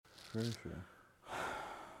Very true.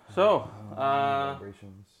 So,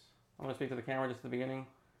 Vibrations. I'm going to speak to the camera just at the beginning.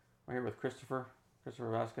 We're here with Christopher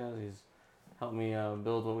Vasquez. He's helped me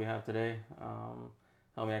build what we have today.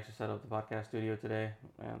 Helped me actually set up the podcast studio today.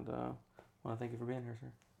 And I want to thank you for being here, sir.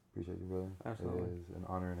 Appreciate you, brother. Absolutely. It is an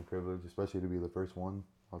honor and a privilege, especially to be the first one.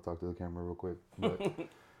 I'll talk to the camera real quick. But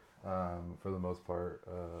for the most part,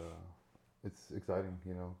 it's exciting,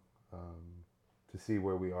 to see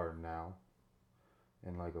where we are now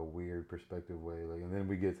in like a weird perspective way. And then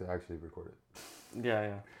we get to actually record it.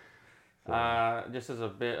 Yeah. So, Just as a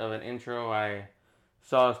bit of an intro, I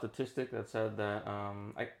saw a statistic that said that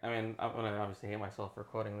I'm going to obviously hate myself for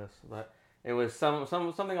quoting this, but it was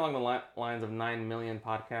something along the lines of 9 million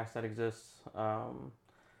podcasts that exists,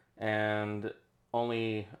 and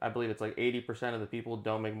only I believe it's like 80% of the people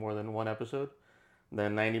don't make more than one episode.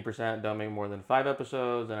 Then 90% don't make more than 5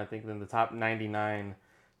 episodes, and I think then the top 99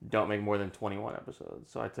 don't make more than 21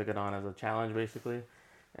 episodes. So I took it on as a challenge basically,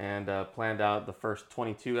 and planned out the first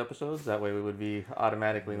 22 episodes. That way we would be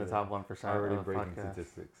automatically in the top 1% already of the breaking podcast.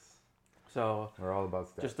 statistics. So We're all about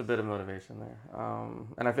stats. just a bit of motivation there.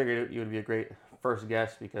 And I figured you would be a great first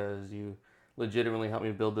guest because you legitimately helped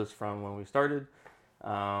me build this from when we started.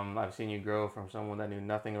 I've seen you grow from someone that knew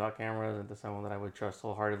nothing about cameras into someone that I would trust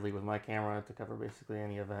wholeheartedly with my camera to cover basically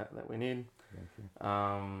any event that we need. Thank you.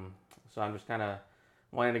 So I'm just kind of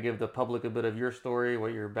wanting to give the public a bit of your story,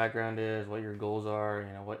 what your background is, what your goals are,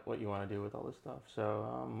 what you want to do with all this stuff.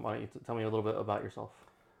 So why don't you tell me a little bit about yourself?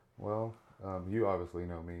 Well, you obviously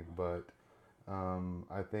know me, but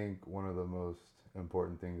I think one of the most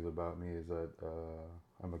important things about me is that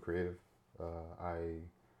I'm a creative. I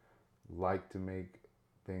like to make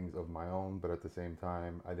things of my own, but at the same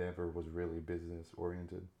time, I never was really business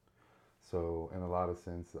oriented. So in a lot of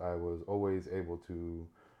sense, I was always able to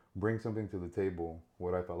bring something to the table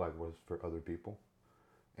what I felt like was for other people.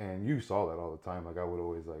 And you saw that all the time. Like I would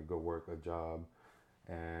always like go work a job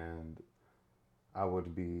and I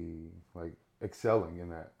would be like excelling in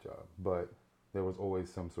that job, but there was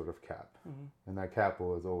always some sort of cap. Mm-hmm. And that cap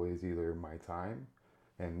was always either my time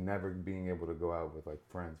and never being able to go out with like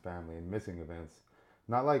friends, family, and missing events.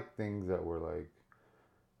 Not like things that were like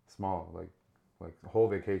small, like whole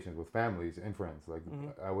vacations with families and friends. Like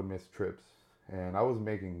I would miss trips, and I was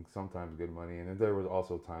making sometimes good money, and then there was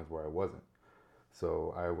also times where I wasn't.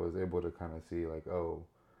 So I was able to kind of see like, oh,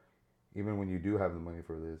 even when you do have the money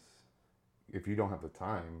for this, if you don't have the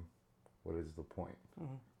time, what is the point?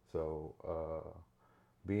 Mm-hmm. So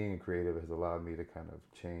being creative has allowed me to kind of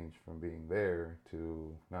change from being there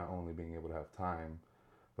to not only being able to have time,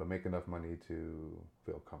 but make enough money to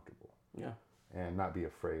feel comfortable. Yeah. And not be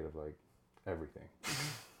afraid of like everything.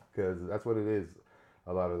 Because that's what it is.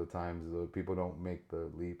 A lot of the times people don't make the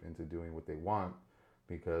leap into doing what they want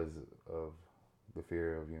because of the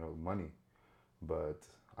fear of, money. But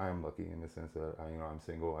I am lucky in the sense that I'm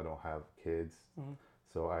single, I don't have kids. Mm-hmm.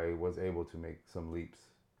 So I was able to make some leaps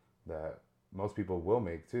that most people will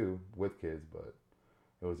make too with kids, but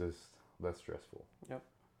it was just less stressful. Yep.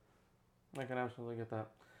 I can absolutely get that.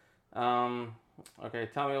 Okay,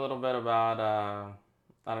 tell me a little bit about,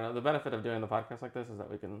 I don't know, the benefit of doing the podcast like this is that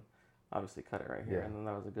we can obviously cut it right here, and then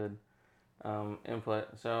that was a good input.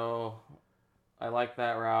 So I like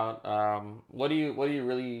that route. What do you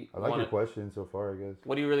really I like your question so far, I guess.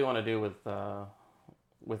 What do you really want to do with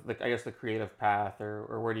the creative path,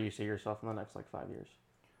 or where do you see yourself in the next like 5 years?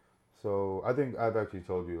 So I think I've actually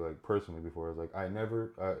told you like personally before. It's like I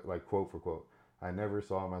never like quote for quote. I never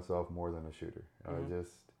saw myself more than a shooter. Mm-hmm. I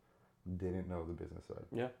just didn't know the business side.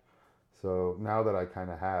 Yeah. So now that I kind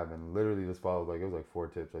of have, and literally just followed like it was like 4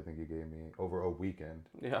 tips I think you gave me over a weekend.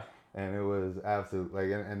 Yeah. And it was absolute like,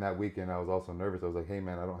 and that weekend I was also nervous. I was like, hey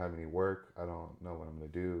man, I don't have any work. I don't know what I'm gonna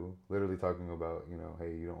do. Literally talking about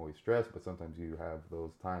hey, you don't always stress, but sometimes you have those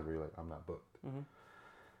times where you're like, I'm not booked.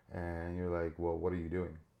 Mm-hmm. And you're like, well, what are you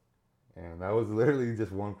doing? And that was literally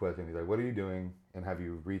just one question. He's like, what are you doing? And have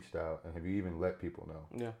you reached out? And have you even let people know?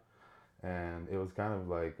 Yeah. And it was kind of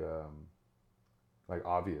like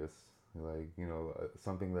obvious. Like,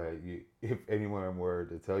 something that if anyone were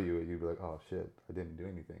to tell you it, you'd be like, oh shit, I didn't do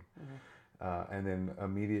anything. Mm-hmm. And then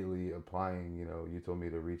immediately applying, you told me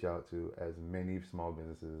to reach out to as many small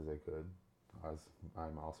businesses as I could, as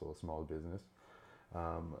I'm also a small business.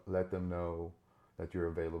 Let them know that you're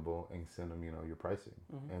available and send them, your pricing,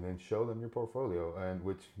 and then show them your portfolio, and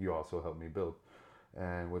which you also helped me build,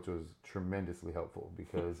 and which was tremendously helpful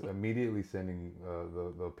because immediately sending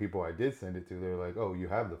the people I did send it to, they're like, oh, you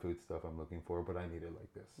have the food stuff I'm looking for, but I need it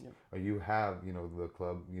like this. Yep. Or you have, the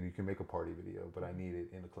club, you can make a party video, but I need it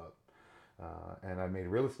in the club. And I made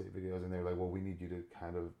real estate videos, and they're like, well, we need you to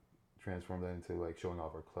kind of transform that into like showing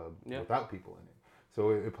off our club Yeah. without people in it.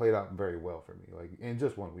 So it played out very well for me, like in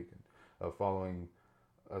just one weekend of following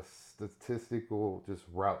a statistical just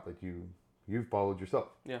route that you followed yourself.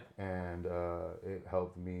 Yeah. And it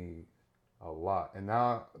helped me a lot. And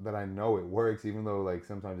now that I know it works, even though like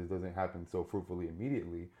sometimes it doesn't happen so fruitfully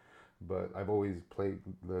immediately, but I've always played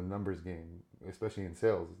the numbers game, especially in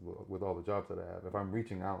sales with all the jobs that I have. If I'm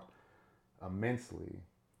reaching out immensely,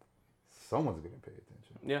 someone's going to pay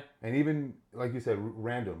attention. Yeah. And even like you said,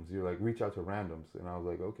 randoms, you're like reach out to randoms. And I was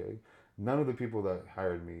like, okay, none of the people that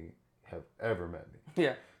hired me have ever met me.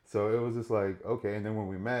 Yeah. So it was just like, okay. And then when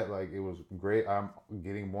we met, like, it was great. I'm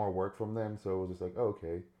getting more work from them. So it was just like,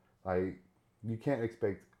 okay, you can't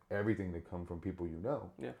expect everything to come from people you know.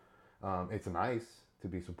 Yeah. It's nice to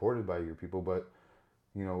be supported by your people, but,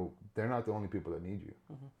 you know, they're not the only people that need you.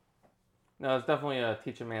 Mm-hmm. No, it's definitely a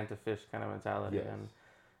teach a man to fish kind of mentality. Yes.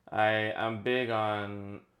 And I'm big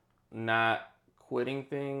on not quitting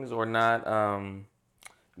things or not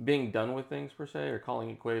being done with things per se or calling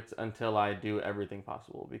it quits until I do everything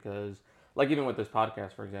possible. Because like even with this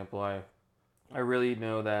podcast, for example, I really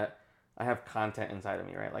know that I have content inside of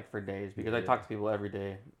me, right? Like for days, because I talk to people every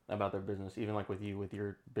day about their business, even like with you, with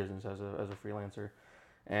your business as a freelancer.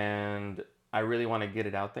 And I really want to get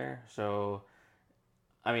it out there. So,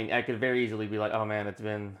 I mean, I could very easily be like, oh man, it's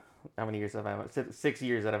been how many years have I had? 6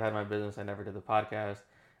 years that I've had my business. I never did the podcast.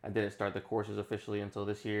 I didn't start the courses officially until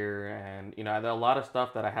this year. And, you know, there are a lot of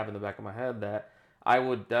stuff that I have in the back of my head that I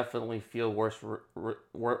would definitely feel worse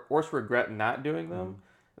regret not doing them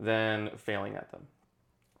than failing at them.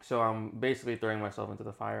 So I'm basically throwing myself into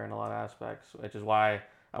the fire in a lot of aspects, which is why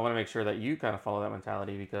I want to make sure that you kind of follow that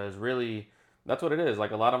mentality, because really that's what it is.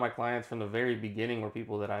 Like a lot of my clients from the very beginning were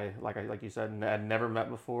people that like you said, had never met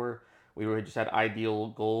before. We were just had ideal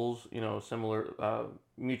goals, you know, similar,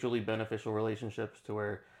 mutually beneficial relationships to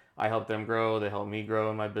where I helped them grow, they helped me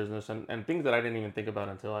grow in my business, and things that I didn't even think about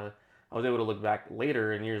until I was able to look back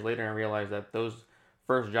later and years later and realize that those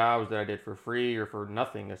first jobs that I did for free or for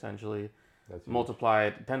nothing essentially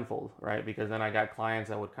multiplied tenfold, right? Because then I got clients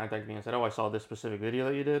that would contact me and said, "Oh, I saw this specific video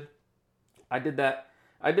that you did. I did that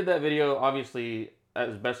video obviously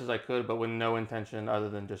as best as I could, but with no intention other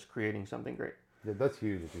than just creating something great." Yeah, that's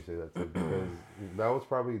huge that you say that too, because that was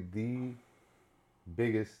probably the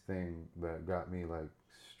biggest thing that got me like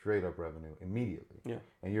straight up revenue immediately. Yeah.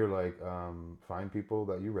 And you're like, find people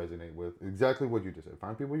that you resonate with. Exactly what you just said.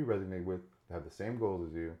 Find people you resonate with, that have the same goals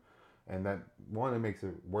as you, and that one, it makes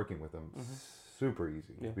it working with them super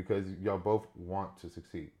easy because y'all both want to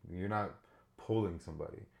succeed. You're not pulling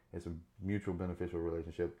somebody. It's a mutual beneficial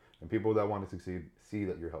relationship, and people that want to succeed see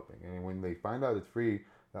that you're helping. And when they find out it's free,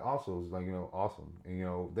 that also is like, you know, awesome. And, you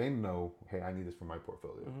know, they know, hey, I need this for my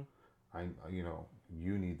portfolio. You know,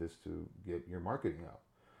 you need this to get your marketing out.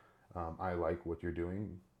 I like what you're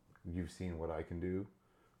doing. You've seen what I can do.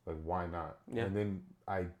 Like, why not? Yeah. And then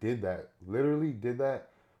I did that, literally did that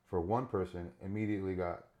for one person, immediately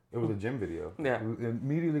got, it was a gym video. Yeah.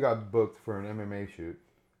 Immediately got booked for an MMA shoot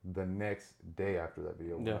the next day after that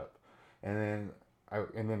video went up. And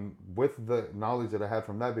then with the knowledge that I had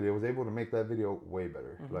from that video, I was able to make that video way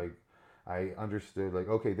better. Like, I understood, like,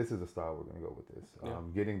 okay, this is the style we're going to go with this.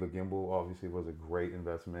 Getting the gimbal obviously was a great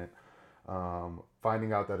investment.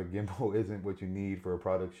 Finding out that a gimbal isn't what you need for a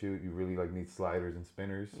product shoot, you really like need sliders and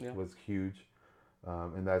spinners was huge.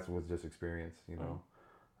 And that was just experience, you know.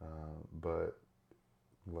 But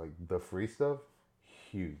like the free stuff,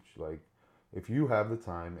 huge. Like, if you have the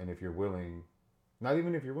time and if you're willing, not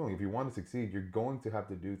even if you're willing, if you want to succeed, you're going to have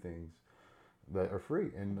to do things that are free.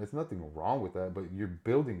 And there's nothing wrong with that, but you're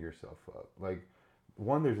building yourself up. Like,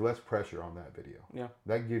 one, there's less pressure on that video. Yeah.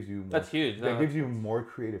 That gives you more, that's huge. That gives you more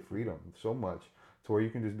creative freedom, so much, to where you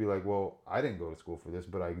can just be like, well, I didn't go to school for this,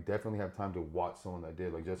 but I definitely have time to watch someone that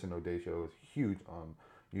did. Like, Justin O'Day show is huge on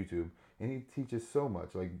YouTube, and he teaches so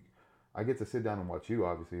much. Like, I get to sit down and watch you,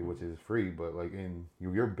 obviously, which is free, but like,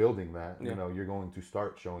 you're building that. You know, you're going to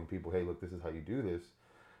start showing people, hey, look, this is how you do this.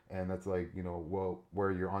 And that's like, you know, well,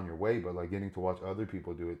 where you're on your way, but like getting to watch other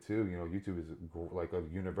people do it too. You know, YouTube is like a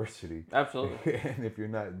university. Absolutely. And if you're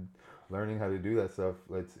not learning how to do that stuff,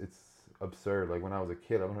 it's absurd. Like, when I was a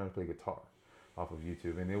kid, I learned how to play guitar off of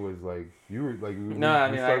YouTube, and it was like, you were like, no, I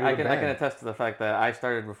mean, I can attest to the fact that I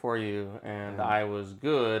started before you, and I was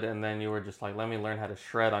good, and then you were just like, let me learn how to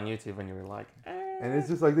shred on YouTube, and you were like, And it's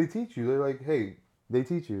just like, they teach you. They're like, hey, they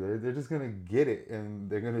teach you. They're just going to get it, and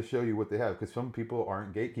they're going to show you what they have, because some people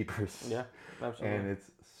aren't gatekeepers. Yeah, absolutely. And it's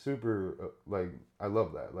super, like, I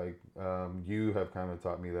love that. Like, you have kind of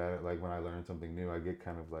taught me that. Like, when I learn something new, I get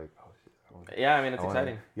kind of like, oh, shit. Yeah, I mean, it's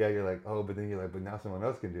exciting. Yeah, you're like, oh, but then you're like, but now someone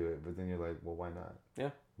else can do it. But then you're like, well, why not?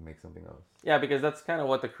 Yeah. make something else. Yeah, because that's kind of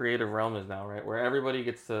what the creative realm is now, right? Where everybody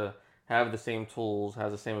gets to have the same tools,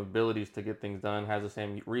 has the same abilities to get things done, has the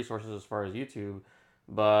same resources as far as YouTube.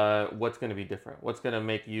 But what's going to be different? What's going to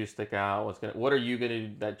make you stick out? What are you going to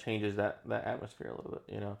do that changes that atmosphere a little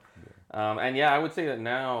bit? You know, and yeah, I would say that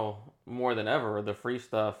now more than ever, the free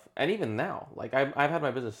stuff, and even now, like I've had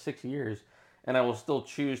my business 6 years, and I will still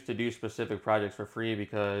choose to do specific projects for free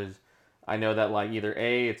because I know that like either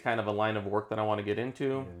A, it's kind of a line of work that I want to get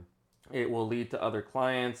into. It will lead to other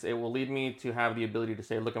clients. It will lead me to have the ability to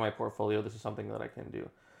say, look at my portfolio. This is something that I can do.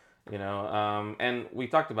 You know, and we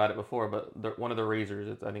talked about it before, but one of the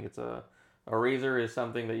razors, I think it's a razor is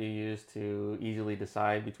something that you use to easily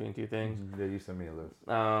decide between two things. Yeah, you sent me a list.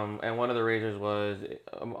 And one of the razors was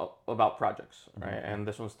about projects, right? And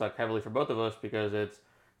this one stuck heavily for both of us because it's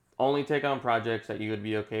only take on projects that you would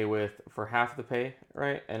be okay with for half the pay,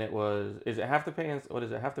 right? And is it half the pay and what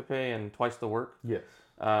is it? Half the pay and twice the work? Yes.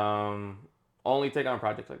 Only take on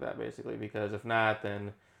projects like that basically, because if not,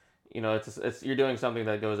 then you know it's you're doing something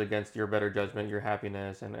that goes against your better judgment, your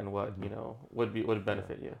happiness, and what you know would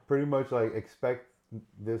benefit you. Pretty much like expect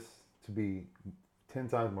this to be 10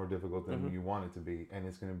 times more difficult than you want it to be, and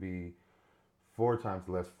it's going to be 4 times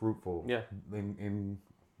less fruitful. Yeah. In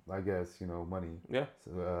I guess money. Yeah.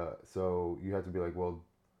 So you have to be like, well,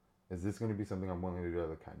 is this going to be something I'm willing to do out of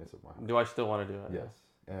the kindness of my heart? Do I still want to do it? Yes.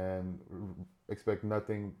 And expect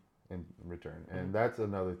nothing in return. And that's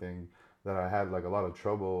another thing that I had like a lot of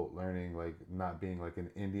trouble learning, like not being like an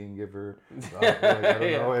Indian giver. I don't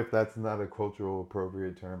know if that's not a cultural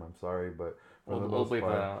appropriate term. I'm sorry, but for the most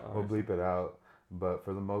part, we'll bleep it out. But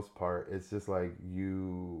for the most part, it's just like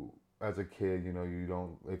you, as a kid,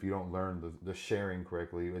 if you don't learn the sharing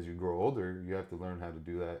correctly, as you grow older, you have to learn how to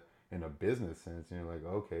do that in a business sense. And you're like,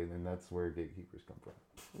 okay, then that's where gatekeepers come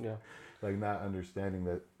from. Yeah. Like not understanding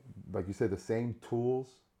that, like you said, the same tools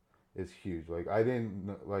is huge. Like I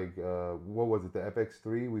didn't what was it? The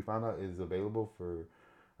FX3 we found out is available for.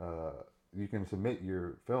 You can submit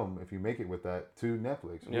your film if you make it with that to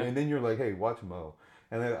Netflix, and then you're like, hey, watch Mo.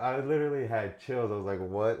 And then I literally had chills. I was like,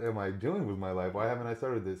 what am I doing with my life? Why haven't I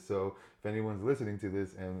started this? So if anyone's listening to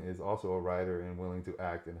this and is also a writer and willing to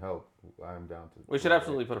act and help, I'm down to. We should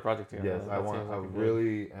absolutely put a project together. Yes, I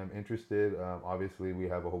really am interested. Obviously, we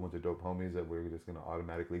have a whole bunch of dope homies that we're just gonna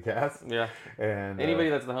automatically cast. Yeah. And anybody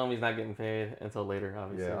that's the homie's not getting paid until later,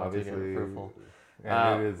 obviously. Yeah, obviously.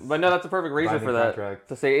 But no, that's a perfect reason for that. Contract.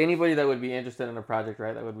 To say anybody that would be interested in a project,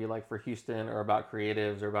 right? That would be like for Houston or about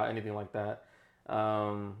creatives or about anything like that.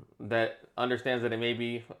 That understands that it may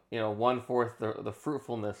be 1/4 the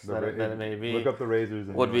fruitfulness that it may be. Look up the razors.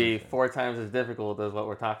 And would be 4 times as difficult as what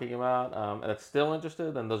we're talking about. And that's still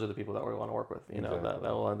interested, then those are the people that we want to work with. You know, that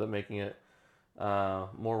will end up making it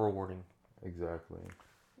more rewarding. Exactly.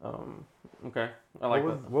 Okay, I like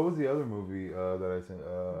that. What was the other movie that I sent?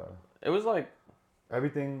 It was like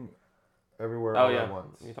Everything, Everywhere, All All at at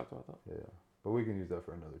Once. You talked about that. Yeah, but we can use that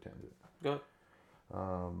for another tangent. Go ahead.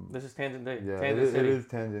 This is Tangent Day. Yeah, Tangent it is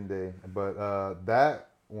Tangent Day. But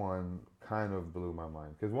that one kind of blew my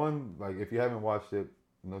mind. Because one, like, if you haven't watched it,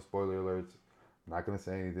 no spoiler alerts. I'm not going to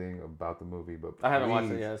say anything about the movie, but I haven't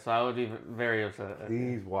watched it yet, so I would be very upset.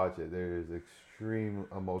 Please watch it. There is extreme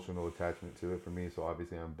emotional attachment to it for me, so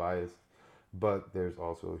obviously I'm biased. But there's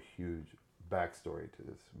also a huge backstory to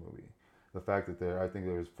this movie. The fact that I think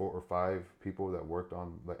there was 4 or 5 people that worked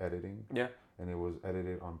on the editing. Yeah. And it was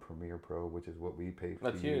edited on Premiere Pro, which is what we pay for.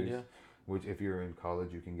 That's huge, yeah. Which, if you're in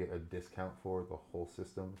college, you can get a discount for the whole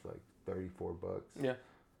system. It's like $34. Yeah.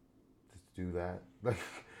 Just do that.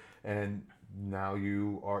 And now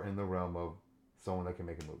you are in the realm of someone that can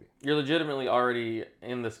make a movie. You're legitimately already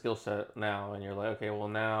in the skill set now, and you're like, okay, well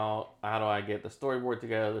now, how do I get the storyboard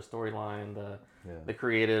together, the storyline, the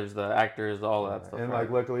creatives, the actors, all that stuff. And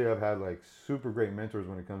like, luckily, I've had like super great mentors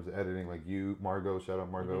when it comes to editing. Like you, Margot. Shout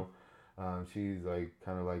out Margot. She's like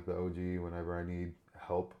kind of like the OG whenever I need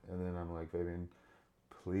help, and then I'm like, Fabian,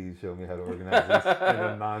 please show me how to organize this in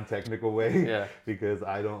a non-technical way. Yeah. Because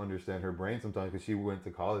I don't understand her brain sometimes. Because she went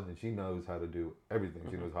to college and she knows how to do everything.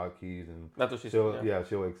 She knows hotkeys and that's what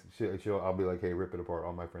she'll I'll be like, hey, rip it apart.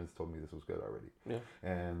 All my friends told me this was good already. Yeah.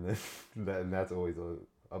 And that's always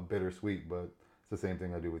a bittersweet, but it's the same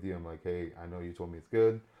thing I do with you. I'm like, hey, I know you told me it's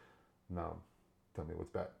good. Now, tell me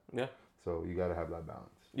what's bad. Yeah. So you got to have that balance.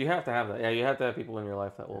 You have to have that. Yeah, you have to have people in your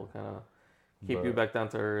life that will kind of keep you back down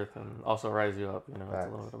to earth and also rise you up. You know, it's a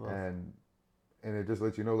little bit of both. And it just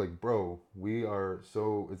lets you know, like, bro, we are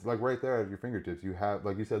it's like right there at your fingertips. You have,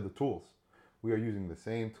 like you said, the tools. We are using the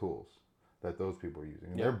same tools that those people are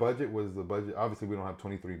using. And their budget was the budget. Obviously, we don't have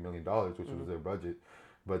 $23 million, which was their budget.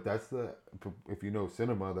 But if you know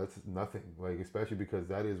cinema, that's nothing. Like, especially because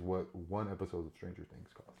that is what one episode of Stranger Things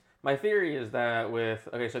costs. My theory is that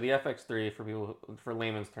so the FX3 for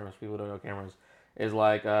layman's terms, people who don't know cameras, is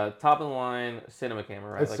like a top of the line cinema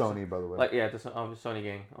camera, right? It's like, Sony, by the way. Like it's a Sony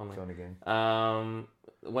gang only. Sony gang.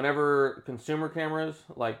 Whenever consumer cameras,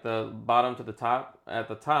 like the bottom to the top, at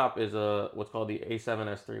the top is what's called the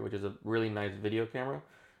A7S3, which is a really nice video camera.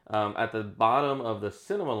 At the bottom of the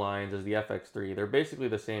cinema lines is the FX3. They're basically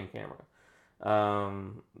the same camera.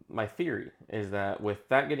 My theory is that with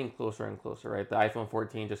that getting closer and closer, right? The iPhone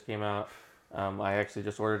 14 just came out. I actually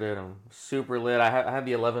just ordered it. I'm super lit. I had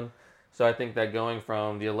the 11. So I think that going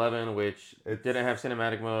from the 11, which didn't have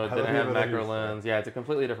cinematic mode, didn't have macro lens. Yeah, it's a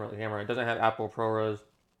completely different camera. It doesn't have Apple ProRes.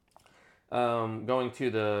 Going to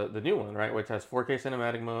the new one, right, which has 4K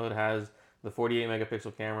cinematic mode, has the 48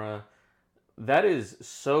 megapixel camera. That is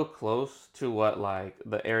so close to what like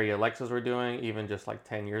the Arri Alexas were doing even just like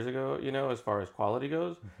 10 years ago, as far as quality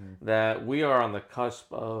goes, that we are on the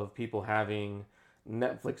cusp of people having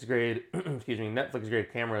Netflix grade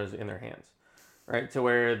cameras in their hands. Right, to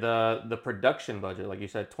where the production budget, like you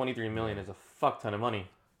said, $23 million is a fuck ton of money.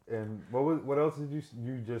 And what else did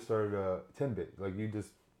you just started 10-bit? Like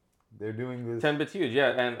they're doing this 10-bit's huge, yeah.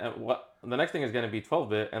 And what the next thing is going to be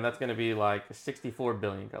 12-bit, and that's going to be like 64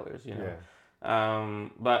 billion colors, Yeah.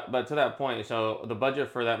 But to that point, so the budget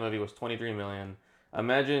for that movie was $23 million.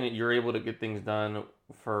 Imagine you're able to get things done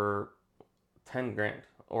for $10,000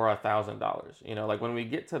 or $1,000. Like when we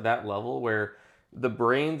get to that level where the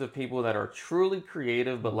brains of people that are truly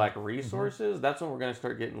creative but lack resources, that's when we're going to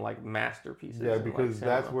start getting like masterpieces. Yeah, because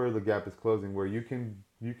that's where the gap is closing, where you can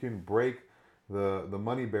break the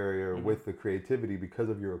money barrier with the creativity because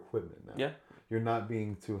of your equipment now. Yeah. You're not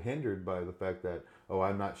being too hindered by the fact that,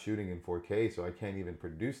 I'm not shooting in 4K, so I can't even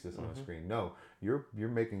produce this on a screen. No, you're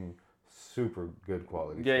making super good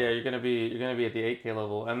quality. Yeah, you're gonna be at the 8K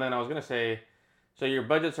level. And then I was gonna say, so your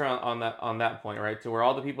budgets are on that point, right? To where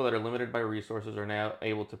all the people that are limited by resources are now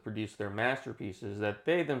able to produce their masterpieces that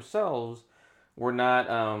they themselves were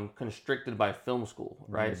not constricted by film school,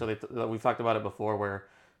 right? So we've talked about it before, where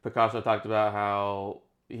Picasso talked about how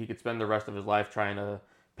he could spend the rest of his life trying to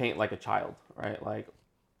paint like a child, right? Like,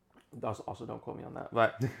 also don't quote me on that,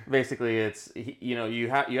 but basically it's you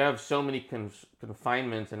have so many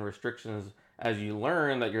confinements and restrictions as you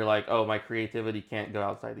learn that you're like, my creativity can't go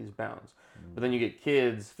outside these bounds. But then you get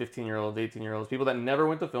kids, 15-year-olds, 18-year-olds, people that never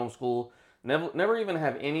went to film school, never even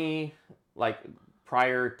have any like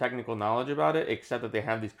prior technical knowledge about it, except that they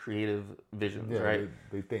have these creative visions, right?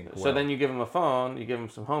 They think. So then you give them a phone, you give them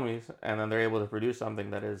some homies, and then they're able to produce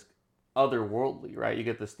something that is otherworldly, right? You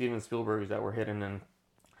get the Steven Spielbergs that were hidden in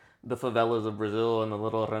the favelas of Brazil and the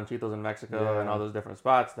little ranchitos in Mexico and all those different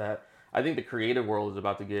spots that I think the creative world is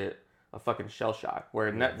about to get a fucking shell shock.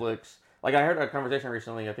 Where Netflix, like I heard a conversation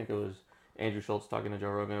recently, I think it was Andrew Schultz talking to Joe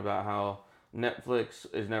Rogan about how Netflix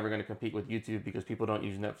is never going to compete with YouTube because people don't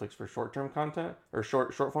use Netflix for short-term content or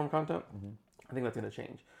short form content. I think that's going to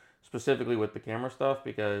change, specifically with the camera stuff,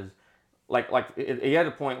 because it had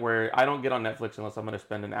a point where I don't get on Netflix unless I'm going to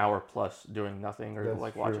spend an hour plus doing nothing or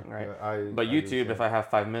watching, right? But YouTube, if I have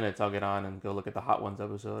 5 minutes, I'll get on and go look at the Hot Ones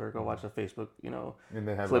episode or go watch a Facebook, and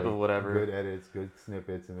they have clip of whatever. Good edits, good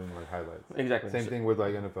snippets, and then like highlights. Exactly. Same thing with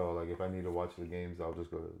like NFL. Like if I need to watch the games, I'll go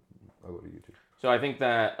to YouTube. So I think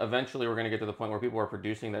that eventually we're going to get to the point where people are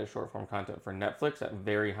producing that short form content for Netflix at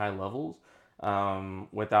very high levels,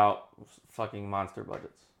 without fucking monster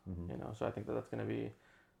budgets. So I think that's going to be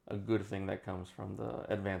a good thing that comes from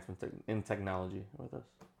the advancement in technology with us.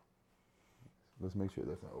 Let's make sure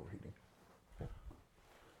that's not overheating. Okay.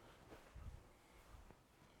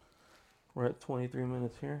 We're at 23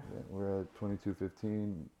 minutes here. Yeah, we're at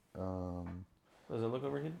 22:15. Does it look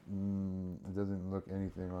overheated? It doesn't look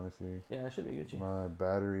anything, honestly. Yeah, it should be Gucci. My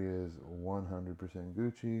battery is 100%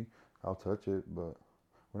 Gucci. I'll touch it, but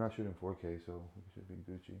we're not shooting 4K, so it should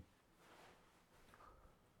be Gucci.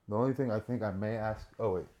 The only thing I think I may ask...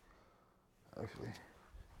 Oh, wait. Actually,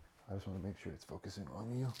 I just want to make sure it's focusing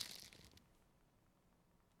on you.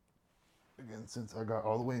 Again, since I got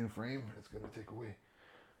all the way in frame, it's going to take away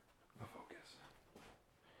the focus.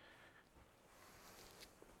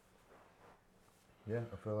 Yeah,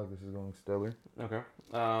 I feel like this is going stellar. Okay.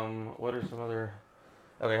 What are some other...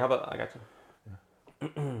 Okay, how about... I got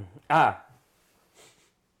you.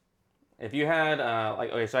 If you had,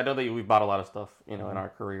 so I know that we've bought a lot of stuff, in our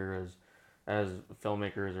career as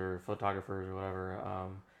filmmakers or photographers or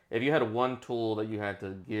whatever. If you had one tool that you had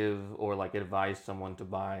to give or like advise someone to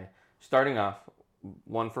buy, starting off,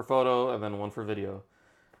 one for photo and then one for video,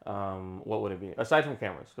 what would it be? Aside from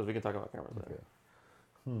cameras, because we can talk about cameras later.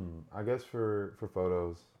 I guess for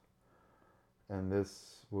photos, and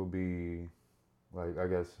this will be like, I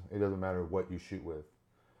guess it doesn't matter what you shoot with,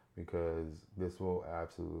 because this will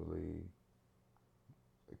absolutely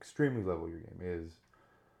extremely level your game. Is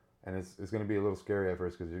and it's going to be a little scary at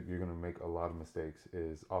first because you're going to make a lot of mistakes.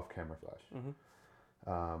 Is off camera flash.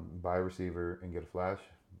 Buy a receiver and get a flash.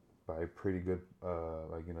 Buy a pretty good,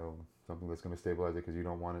 something that's going to stabilize it because you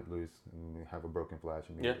don't want it loose and have a broken flash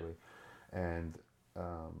immediately. And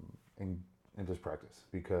um, and and just practice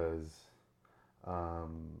because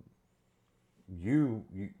you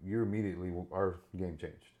immediately our game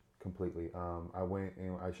changed completely. I went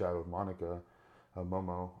and I shot with Monica,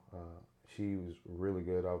 Momo. She was really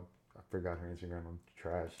good. I forgot her Instagram. I'm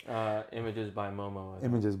trash. Images by Momo.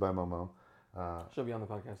 Images by Momo. She'll be on the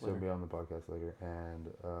podcast She'll later. be on the podcast later. And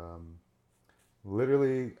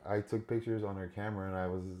literally, I took pictures on her camera,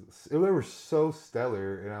 and they were so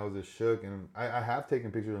stellar, and I was just shook. And I have taken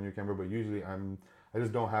pictures on your camera, but usually I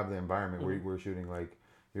just don't have the environment where we're shooting like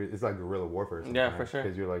it's like guerrilla warfare. Yeah, for sure.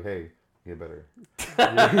 Because you're like, hey, get better.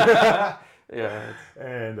 Yeah.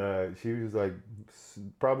 And she was like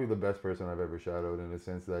probably the best person I've ever shadowed in the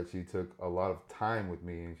sense that she took a lot of time with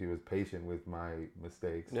me and she was patient with my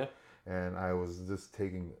mistakes. Yeah. And I was just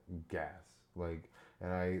taking gas,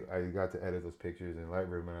 and I got to edit those pictures in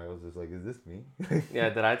Lightroom, and I was just like, is this me? Yeah,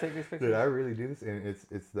 did I take these pictures? Did I really do this? And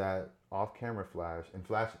it's that off-camera flash and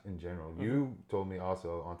flash in general. You told me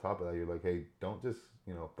also on top of that, you're like, hey, don't just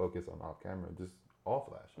focus on off-camera, just all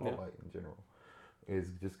flash, all light in general. Is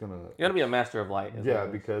just gonna. You gotta be a master of light. Yeah,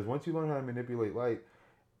 because once you learn how to manipulate light,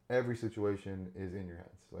 every situation is in your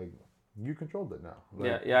hands. Like you controlled it now.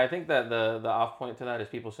 Yeah. I think that the off point to that is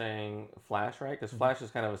people saying flash, right? Because flash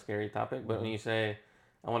is kind of a scary topic. But when you say,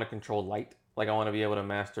 I want to control light, like I want to be able to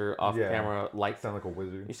master off-camera light. Sound like a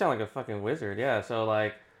wizard. You sound like a fucking wizard. Yeah. So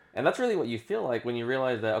like, and that's really what you feel like when you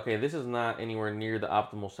realize that okay, this is not anywhere near the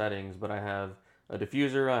optimal settings, but I have a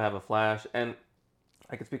diffuser, I have a flash, and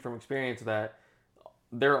I can speak from experience that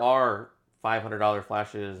there are $500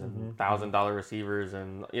 flashes and $1,000 receivers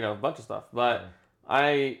and a bunch of stuff. But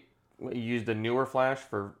I used a newer flash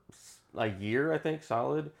for a year, I think,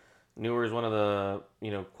 solid. Newer is one of the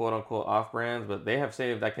quote unquote off brands, but they have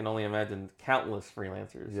saved, I can only imagine, countless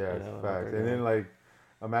freelancers. Yeah, facts. And then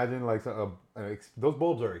imagine those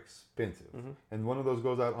bulbs are expensive, and one of those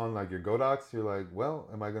goes out on your Godox. You're like, well,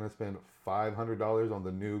 am I gonna spend $500 on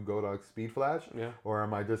the new Godox Speed Flash, or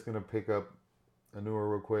am I just gonna pick up a newer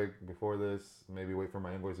real quick before this, maybe wait for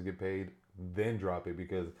my invoice to get paid, then drop it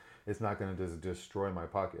because it's not going to just destroy my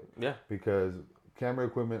pocket. Yeah. Because camera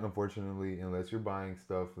equipment, unfortunately, unless you're buying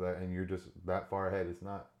stuff and you're just that far ahead, it's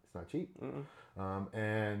not cheap.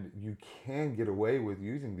 And you can get away with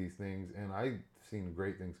using these things, and I've seen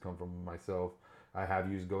great things come from myself. I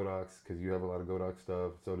have used Godox because you have a lot of Godox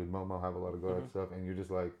stuff. So did Momo have a lot of Godox stuff, and you're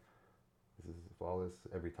just like, this is flawless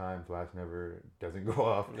every time. Flash never doesn't go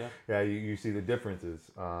off. Yeah, you see the differences,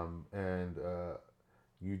 and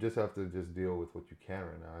you just have to just deal with what you can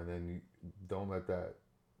right now, and then you don't let that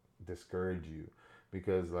discourage you,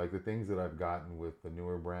 because the things that I've gotten with the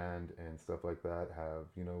newer brand and stuff like that have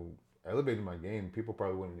elevated my game. People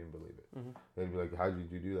probably wouldn't even believe it. They'd be like, "How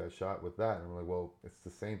did you do that shot with that?" And I'm like, "Well, it's the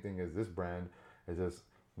same thing as this brand. It's just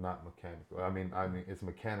not mechanical. I mean, it's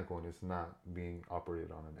mechanical and it's not being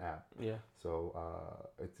operated on an app." Yeah. So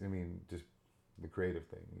just the creative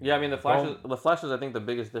thing. Yeah, I mean the flashes. I think the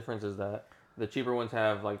biggest difference is that the cheaper ones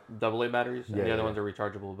have AA batteries, and the other ones are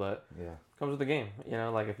rechargeable. But it comes with the game.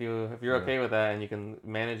 If you're okay with that and you can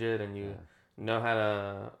manage it and you know how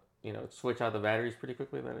to switch out the batteries pretty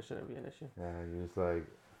quickly, then it shouldn't be an issue. Yeah, you're just like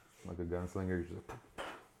a gunslinger. You're just.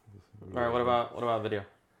 All right. What about video?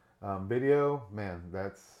 Video, man,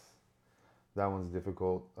 that one's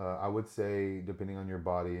difficult. I would say, depending on your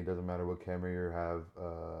body, it doesn't matter what camera you have.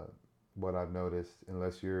 What I've noticed,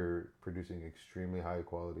 unless you're producing extremely high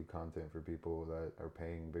quality content for people that are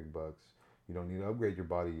paying big bucks, you don't need to upgrade your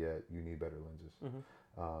body yet. You need better lenses,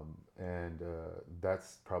 and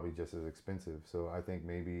that's probably just as expensive. So I think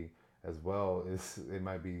maybe as well it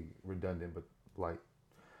might be redundant, but light,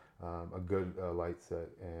 a good light set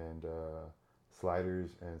and.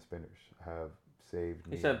 Sliders and spinners have saved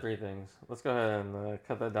me. You said three things. Let's go ahead and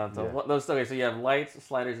cut that down. So okay, so you have lights,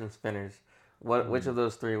 sliders, and spinners. Which of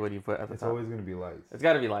those three would you put at the top? It's always going to be lights. It's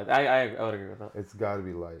got to be light. I would agree with that. It's got to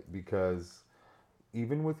be light, because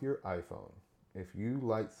even with your iPhone, if you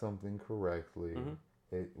light something correctly,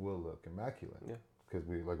 it will look immaculate. Yeah. Because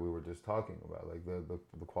we were just talking about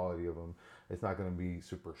the quality of them. It's not going to be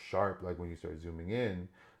super sharp like when you start zooming in,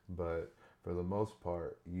 but for the most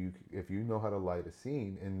part, if you know how to light a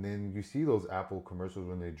scene, and then you see those Apple commercials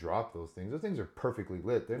when they drop those things are perfectly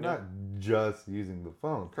lit. They're not just using the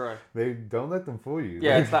phone. Correct. They don't let them fool you.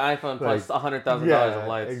 Yeah, it's the iPhone plus $100,000 of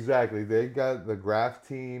lights. Exactly. They got the graph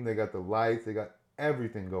team, they got the lights, they got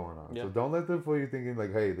everything going on. Yeah. So don't let them fool you thinking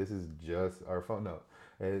like, hey, this is just our phone. No.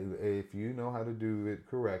 If you know how to do it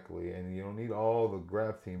correctly, and you don't need all the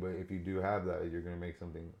graph team, but if you do have that, you're going to make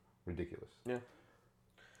something ridiculous. Yeah.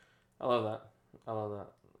 I love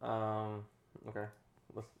that. Okay.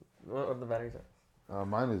 What are the batteries at?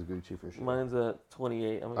 Mine is Gucci for sure. Mine's at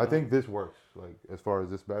 28. I think this works. Like as far as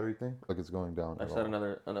this battery thing, like it's going down. I set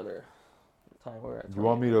another time. We're at 28. You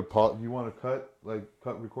want me to pause? You want to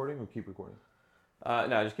cut recording or keep recording?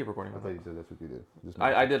 No, just keep recording. I thought you said that's what you did.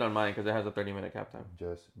 I did on mine because it has a 30-minute cap time.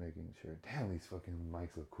 Just making sure. Damn, these fucking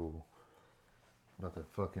mics look cool. About to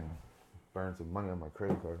fucking burn some money on my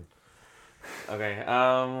credit card. Okay.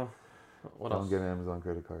 What else? Don't get Amazon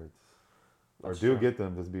credit cards. That's or do true. get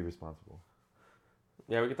them. Just be responsible.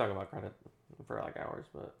 Yeah, we could talk about credit for like hours,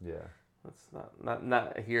 but yeah, that's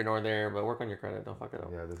not here nor there. But work on your credit. Don't fuck it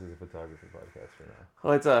up. Yeah, this is a photography podcast for now.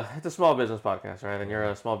 Well, it's a small business podcast, right? And you're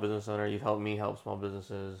a small business owner. You've helped me help small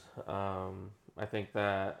businesses. I think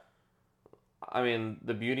that. I mean,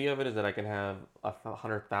 the beauty of it is that I can have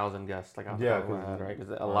 100,000 guests, like off the top of my head, right?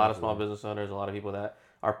 Because a lot of small business owners, a lot of people that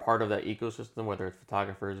are part of that ecosystem, whether it's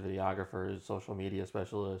photographers, videographers, social media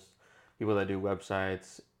specialists, people that do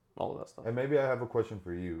websites, all of that stuff. And maybe I have a question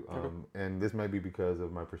for you. And this might be because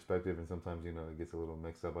of my perspective, and sometimes, you know, it gets a little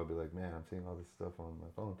mixed up. I'll be like, man, I'm seeing all this stuff on my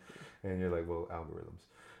phone. And you're like, well, algorithms.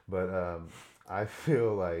 But I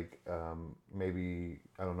feel like maybe,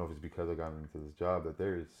 I don't know if it's because I got into this job, that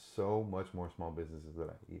there is so much more small businesses that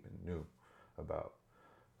I even knew about.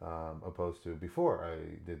 Opposed to before I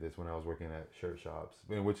did this when I was working at shirt shops,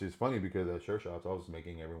 which is funny because at shirt shops I was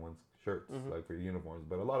making everyone's shirts like for uniforms,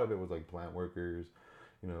 but a lot of it was like plant workers,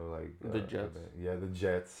 you know, like the Jets. The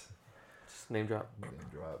Jets. Just name drop.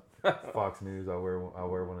 Fox News. I'll wear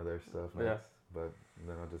one of their stuff next, Yeah. but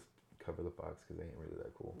then I'll just cover the Fox because they ain't really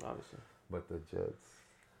that cool. Obviously. But the Jets.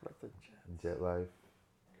 Jet Life,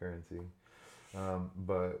 currency.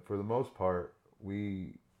 But for the most part,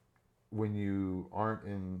 when you aren't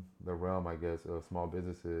in the realm, I guess, of small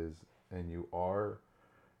businesses, and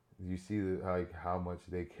you see like how much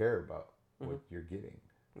they care about what you're getting.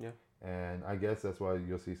 Yeah. And I guess that's why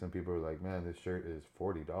you'll see some people are like, man, this shirt is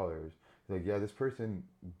 $40. Like, yeah, this person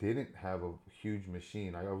didn't have a huge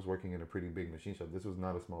machine. I was working in a pretty big machine shop. This was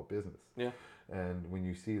not a small business. Yeah. And when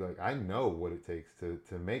you see, like, I know what it takes to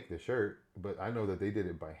make the shirt, but I know that they did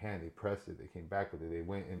it by hand. They pressed it. They came back with it. They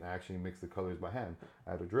went and actually mixed the colors by hand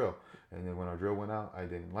at a drill. And then when our drill went out, I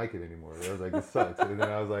didn't like it anymore. I was like, this sucks. And then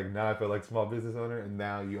I was like, now I feel like small business owner. And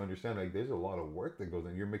now you understand, like, there's a lot of work that goes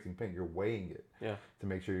in. You're mixing paint. You're weighing it to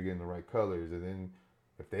make sure you're getting the right colors. And then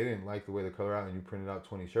if they didn't like the way the color out and you printed out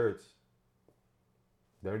 20 shirts,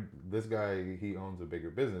 this guy, he owns a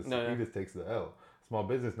bigger business. He just takes the L. Small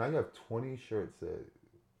business, now you have 20 shirts that,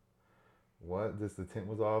 what? Just the tint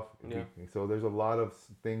was off? Yeah. So there's a lot of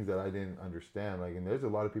things that I didn't understand. Like, and there's a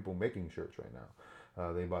lot of people making shirts right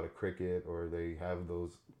now. They bought a Cricut, or they have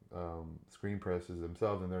those screen presses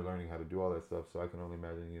themselves, and they're learning how to do all that stuff. So I can only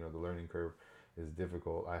imagine, you know, the learning curve is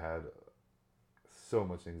difficult. I had so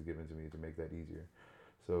much things given to me to make that easier.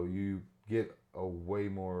 So you get a way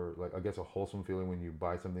more, like, I guess, a wholesome feeling when you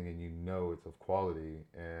buy something and you know it's of quality,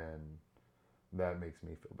 and that makes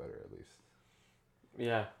me feel better, at least.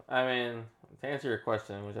 Yeah, I mean, to answer your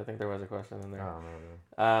question, which I think there was a question in there. I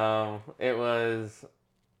don't know. It was,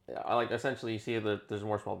 like, essentially you see that there's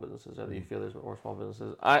more small businesses, or that you feel there's more small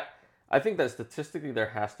businesses. I think that statistically there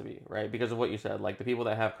has to be, right? Because of what you said, like the people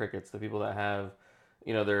that have Cricuts, the people that have,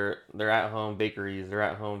 you know, they're at home bakeries, they're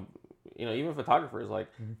at home, you know, even photographers. Like,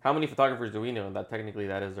 how many photographers do we know that technically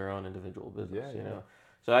that is their own individual business? You know,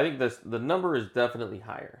 so I think the number is definitely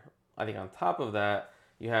higher. I think on top of that,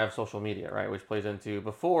 you have social media, right? Which plays into,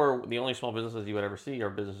 before, the only small businesses you would ever see are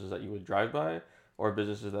businesses that you would drive by, or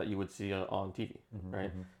businesses that you would see on TV,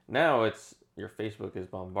 right? Now it's, your Facebook is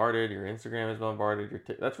bombarded, your Instagram is bombarded,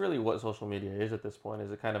 that's really what social media is at this point,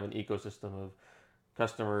 is a kind of an ecosystem of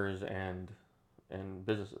customers and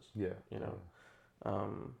businesses. Yeah. You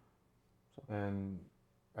know? And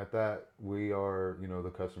at that, we are, you know, the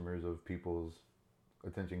customers of people's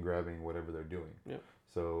attention grabbing whatever they're doing. Yeah.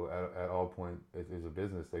 So at all point, it is a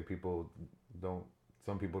business. Like,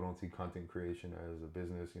 some people don't see content creation as a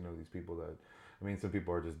business. You know, these people that, I mean, some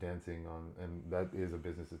people are just dancing on, and that is a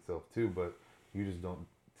business itself too, but you just don't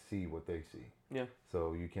see what they see. Yeah.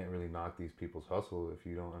 So you can't really knock these people's hustle if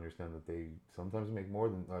you don't understand that they sometimes make more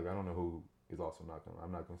than, like, I don't know who is also not gonna.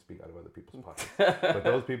 I'm not gonna speak out of other people's pockets, but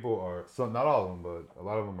those people are so not all of them, but a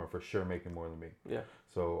lot of them are for sure making more than me. Yeah.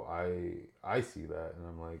 So I see that, and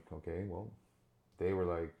I'm like, okay, well, they were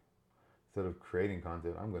like, instead of creating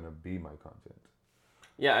content, I'm gonna be my content.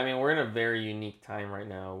 Yeah, I mean, we're in a very unique time right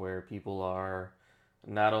now where people are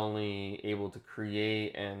not only able to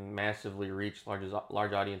create and massively reach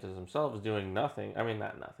large audiences themselves doing nothing. I mean,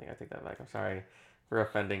 not nothing. I take that back. I'm sorry for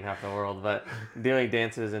offending half the world, but doing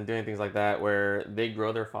dances and doing things like that where they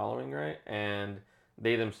grow their following, right? And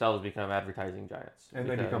they themselves become advertising giants. And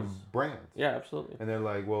they become brands. Yeah, absolutely. And they're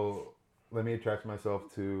like, well, let me attract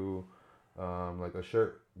myself to like a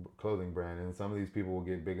shirt clothing brand, and some of these people will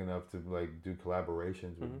get big enough to like do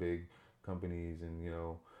collaborations with big companies, and you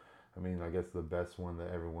know, I mean, I guess the best one that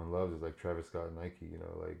everyone loves is like Travis Scott and Nike. You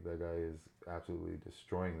know, like that guy is absolutely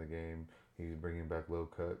destroying the game. He's bringing back low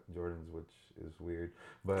cut Jordans, which is weird,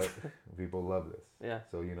 but people love this. Yeah.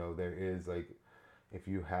 So you know, there is like, if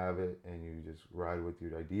you have it and you just ride with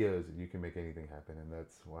your ideas, you can make anything happen, and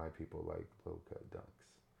that's why people like low cut dunks.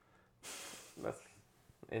 That's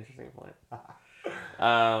an interesting point.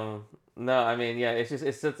 No, I mean, yeah, it's just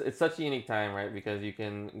it's such a unique time, right? Because you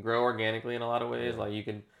can grow organically in a lot of ways. Like you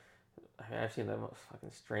can, I mean, I've seen the most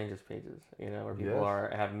fucking strangest pages, you know, where people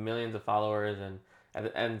have millions of followers,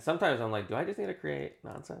 and sometimes I'm like, do I just need to create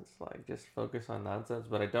nonsense? Like just focus on nonsense,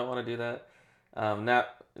 but I don't want to do that. Not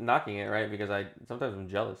knocking it, right? Because sometimes I'm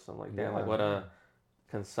jealous. I'm like, damn, like what a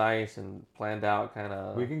concise and planned out kind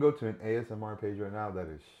of. We can go to an ASMR page right now that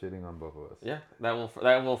is shitting on both of us. Yeah, that will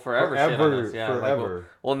forever shit on us. Yeah, forever. Like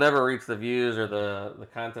we'll never reach the views or the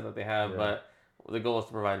content that they have, but the goal is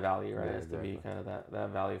to provide value, right? Is to be kind of that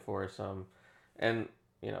value for us. And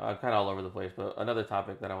you know, I'm kind of all over the place, but another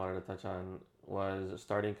topic that I wanted to touch on was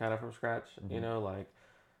starting kind of from scratch. You know, like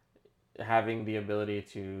having the ability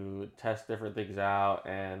to test different things out,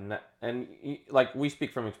 and like we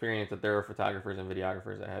speak from experience that there are photographers and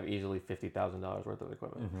videographers that have easily $50,000 worth of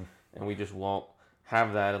equipment, and we just won't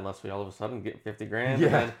have that unless we all of a sudden get 50 grand.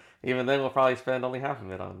 And then, even then we'll probably spend only half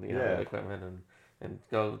of it on equipment and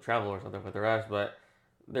go travel or something with the rest. But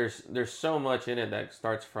there's so much in it that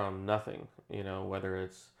starts from nothing, you know, whether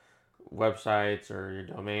it's websites or your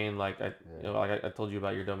domain. Like I told you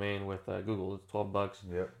about your domain with Google. It's $12.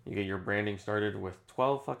 Yep. You get your branding started with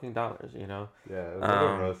 $12 fucking dollars, you know. Yeah, it was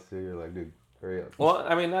a rush too. You're like, dude, hurry up. Well,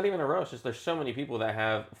 I mean, not even a rush. Just there's so many people that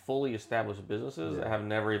have fully established businesses that have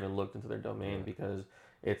never even looked into their domain because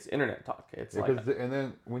it's internet talk. It's and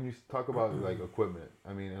then when you talk about like equipment,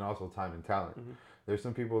 I mean, and also time and talent. There's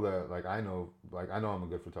some people that I know I'm a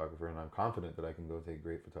good photographer, and I'm confident that I can go take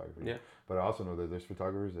great photography. Yeah. But I also know that there's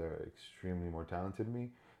photographers that are extremely more talented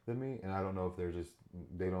than me, and I don't know if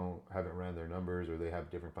they haven't ran their numbers, or they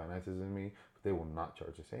have different finances than me, but they will not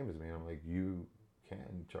charge the same as me. And I'm like, you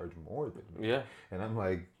can charge more than me. Yeah. And I'm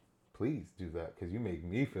like, please do that, because you make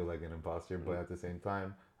me feel like an imposter, but at the same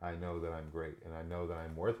time, I know that I'm great, and I know that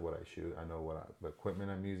I'm worth what I shoot. I know the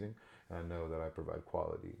equipment I'm using, and I know that I provide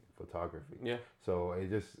quality photography. Yeah. So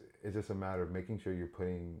it's just a matter of making sure you're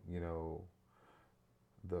putting, you know,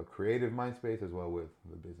 the creative mind space as well with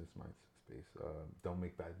the business mind space. Don't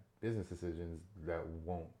make bad business decisions that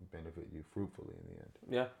won't benefit you fruitfully in the end.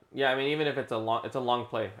 Yeah. Yeah. I mean, even if it's a long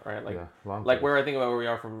play, right? Like, like where I think about where we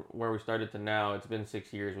are from where we started to now, it's been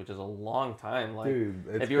 6 years, which is a long time. Like, dude,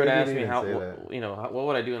 if you were to ask me what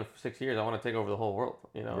would I do in 6 years? I want to take over the whole world,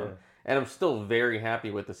 you know? Yeah. And I'm still very happy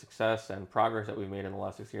with the success and progress that we've made in the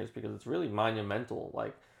last 6 years, because it's really monumental.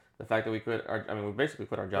 Like the fact that we we basically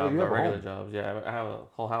quit our jobs, our regular jobs. Yeah. I have a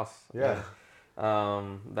whole house. Yeah.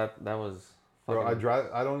 That was. Bro,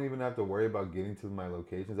 I don't even have to worry about getting to my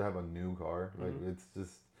locations. I have a new car. Like it's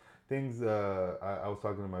just things. I was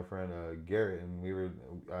talking to my friend Garrett, and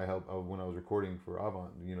I helped when I was recording for Avant.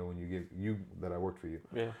 You know, when you that I worked for you.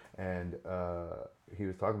 Yeah. And he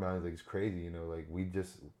was talking about it. Like, it's crazy. You know, like we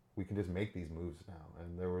can just make these moves now.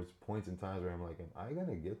 And there was points and times where I'm like, am I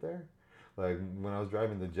gonna get there? Like when I was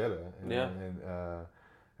driving the Jetta, and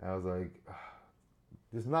I was like,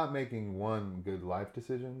 just not making one good life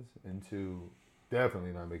decisions, and two,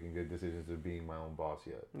 definitely not making good decisions of being my own boss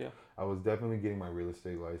yet. Yeah. I was definitely getting my real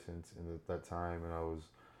estate license at that time, and I was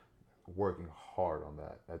working hard on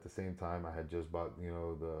that. At the same time, I had just bought, you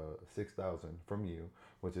know, the 6,000 from you,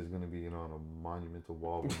 which is going to be, you know, on a monumental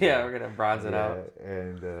wall. Yeah, we're going to bronze it out.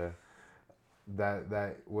 And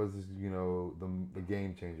that was, you know, the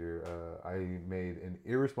game changer. I made an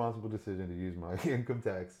irresponsible decision to use my income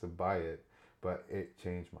tax to buy it, but it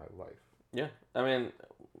changed my life. Yeah, I mean,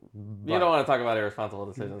 you don't want to talk about irresponsible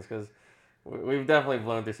decisions, because we've definitely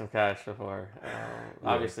blown through some cash before.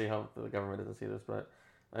 Obviously, hope that the government doesn't see this, but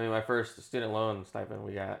I mean, my first student loan stipend,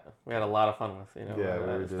 we had a lot of fun with. Yeah, we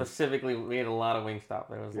were just Specifically, we ate a lot of Wingstop.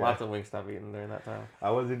 There was lots of Wingstop eaten during that time.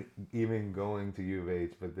 I wasn't even going to U of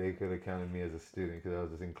H, but they could have counted me as a student because I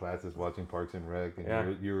was just in classes watching Parks and Rec,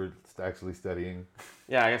 and you were actually studying.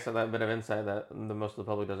 Yeah, I guess that bit of insight that the most of the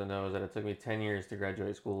public doesn't know is that it took me 10 years to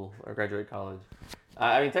graduate school or graduate college.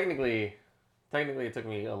 I mean, technically, it took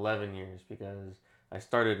me 11 years because I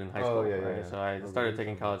started in high school, right? Yeah. So I started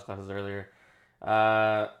taking college classes earlier.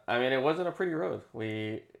 I mean, it wasn't a pretty road.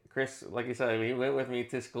 Chris, like you said, he went with me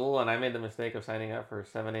to school, and I made the mistake of signing up for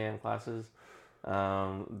 7 a.m. classes.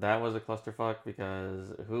 That was a clusterfuck because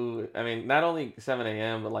not only 7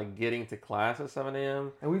 a.m., but like getting to class at 7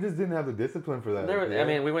 a.m. And we just didn't have the discipline for that. I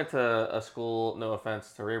mean, we went to a school, no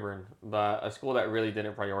offense to Rayburn, but a school that really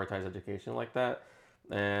didn't prioritize education like that.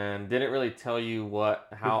 And didn't really tell you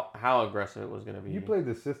how aggressive it was going to be. You played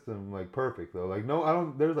the system like perfect though. Like no, I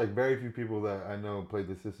don't. There's like very few people that I know played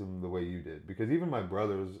the system the way you did. Because even my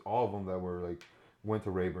brothers, all of them that were like went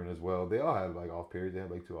to Rayburn as well. They all had like off periods. They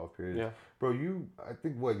had like 2 off periods. Yeah. Bro, I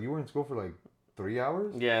think you were in school for like 3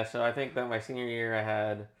 hours. Yeah. So I think that my senior year I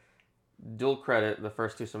had dual credit the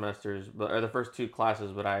first 2 semesters, or the first 2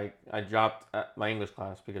 classes, but I dropped my English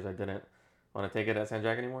class because I didn't want to take it at San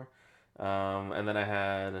Jack anymore. And then I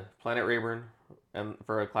had Planet Rayburn and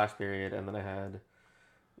for a class period, and then I had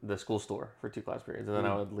the school store for 2 class periods, and then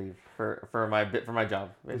I would leave for my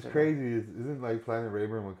job. Basically. It's crazy. Isn't like Planet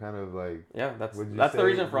Rayburn what kind of like that's the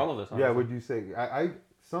reason for all of this. Honestly. Yeah, would you say I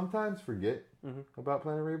sometimes forget about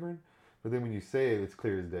Planet Rayburn, but then when you say it, it's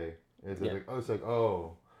clear as day. It's like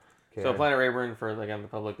okay. So Planet Rayburn for again the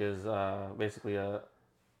public is basically a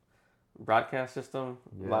broadcast system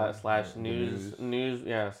 / news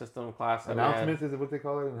system class. Announcements is what they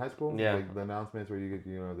call it in high school. Yeah, like the announcements where you get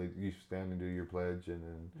you stand and do your pledge and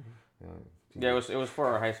then yeah, it was for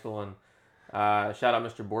our high school, and shout out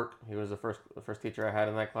Mr. Bork. He was the first teacher I had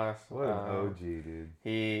in that class. What an OG, dude.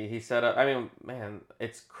 He set up. I mean, man,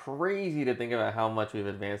 it's crazy to think about how much we've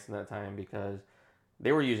advanced in that time because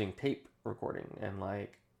they were using tape recording, and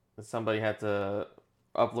like somebody had to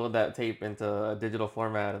upload that tape into a digital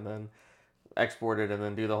format and then export it and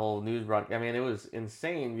then do the whole news broadcast. I mean, it was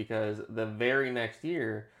insane because the very next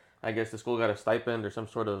year, I guess the school got a stipend or some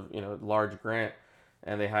sort of large grant,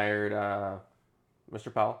 and they hired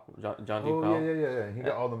Mr. Powell, John D. Powell. Yeah. He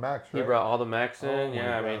got all the Macs, right? He brought all the Macs in.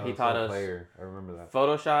 Yeah, I mean, he taught us I remember that.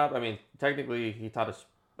 Photoshop. I mean, technically, he taught us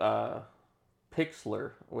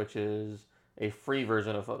Pixlr, which is a free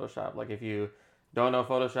version of Photoshop. Like if you don't know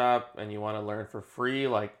Photoshop and you want to learn for free,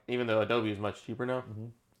 like even though Adobe is much cheaper now,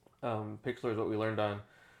 Pixlr is what we learned on.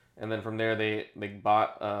 And then from there, they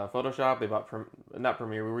bought Photoshop. They bought not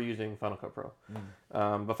Premiere. We were using Final Cut Pro,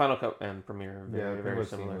 but Final Cut and Premiere are very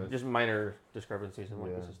similar. Seamless. Just minor discrepancies in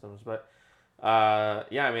the systems. But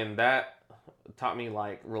I mean that taught me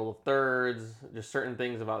like rule of thirds, just certain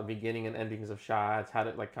things about the beginning and endings of shots, how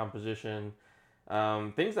to like composition.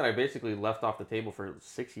 Things that I basically left off the table for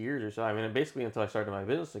 6 years or so. I mean, basically until I started my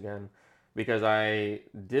business again, because I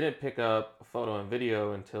didn't pick up photo and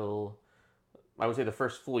video until I would say the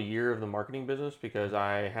first full year of the marketing business, because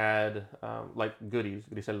I had like Goody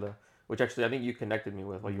Zelda, which actually I think you connected me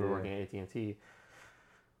with while you were working at AT&T.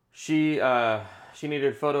 She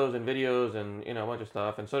needed photos and videos and a bunch of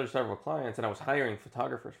stuff, and so did several clients, and I was hiring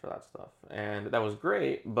photographers for that stuff, and that was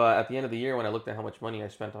great. But at the end of the year, when I looked at how much money I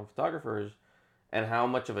spent on photographers and how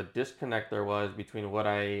much of a disconnect there was between what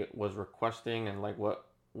I was requesting and like what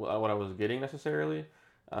I was getting necessarily,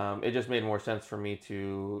 it just made more sense for me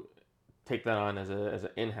to take that on as an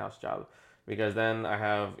in-house job, because then I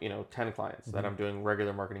have 10 clients that I'm doing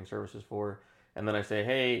regular marketing services for, and then I say,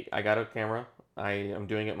 hey, I got a camera, I am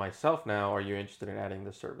doing it myself now, are you interested in adding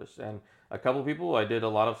this service? And a couple people, I did a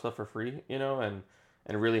lot of stuff for free, and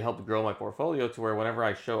really helped grow my portfolio to where whenever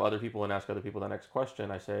I show other people and ask other people the next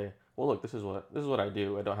question, I say, well, look, this is what I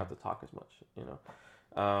do. I don't have to talk as much,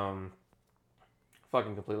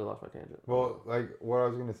 Fucking completely lost my tangent. Well, like what I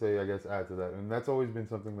was gonna say, I guess add to that, and that's always been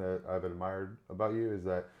something that I've admired about you, is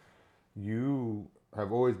that you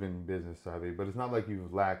have always been business savvy, but it's not like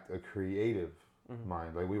you've lacked a creative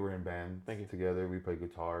mind. Like we were in band together, we played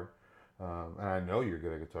guitar, and I know you're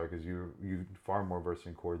good at guitar because you far more versed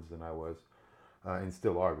in chords than I was, and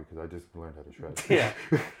still are, because I just learned how to shred. Yeah,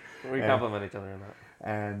 we compliment each other in that.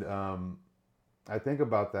 And I think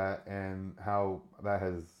about that and how that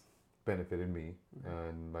has benefited me,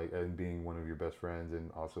 and being one of your best friends, and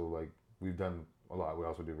also like we've done a lot. We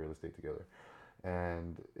also do real estate together,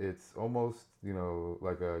 and it's almost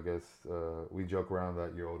like I guess we joke around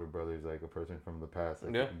that your older brother is like a person from the past,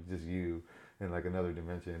 like just you in like another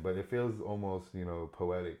dimension. But it feels almost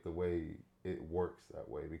poetic the way it works that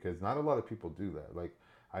way, because not a lot of people do that. Like,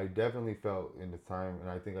 I definitely felt in the time, and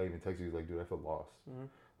I think I even texted you like, dude, I feel lost. Mm-hmm.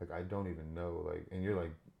 Like, I don't even know. Like, and you're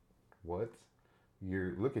like, what?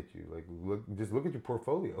 Look at you. Like, just look at your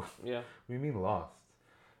portfolio. Yeah. What do you mean lost?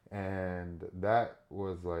 And that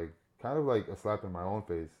was like kind of like a slap in my own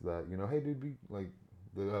face that, hey, dude, be like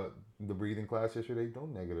the breathing class yesterday,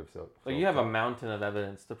 don't negative self. Like, you have a mountain of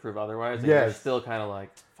evidence to prove otherwise, and Yes. you're still kind of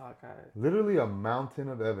like, fuck. Literally a mountain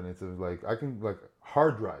of evidence of like, I can like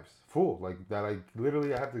hard drives full like that. I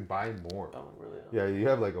have to buy more. Oh, really? Yeah, you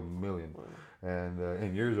have like a million,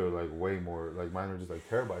 and yours are like way more. Like, mine are just like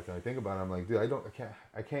terabytes. And I think about it, I'm like, dude, I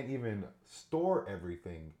can't even store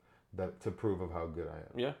everything to prove of how good I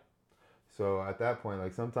am. Yeah. So at that point,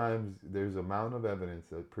 like, sometimes there's a mountain of evidence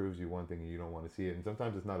that proves you one thing and you don't want to see it, and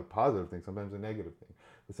sometimes it's not a positive thing, sometimes a negative thing,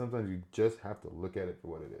 but sometimes you just have to look at it for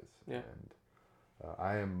what it is. Yeah. And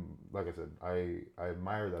I am, like I said, I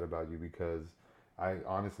admire that about you, because I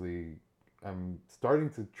honestly I'm starting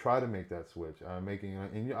to try to make that switch. I'm making,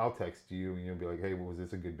 and I'll text you and you'll be like, hey, was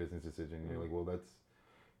this a good business decision? And you're like, well, that's,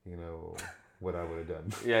 what I would have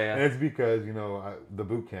done. Yeah. And it's because, the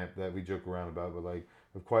boot camp that we joke around about, but like,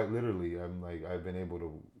 quite literally, I've been able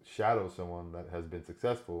to shadow someone that has been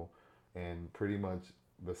successful in pretty much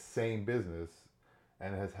the same business,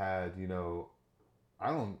 and has had,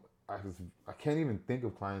 I can't even think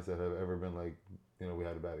of clients that have ever been like, we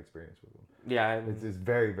had a bad experience with them. Yeah. It's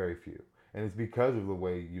very, very few. And it's because of the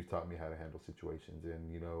way you've taught me how to handle situations.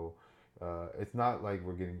 And, it's not like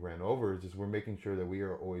we're getting ran over. It's just we're making sure that we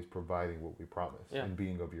are always providing what we promise and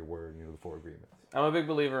being of your word, the 4 agreements. I'm a big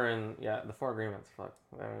believer in, the 4 agreements. Fuck.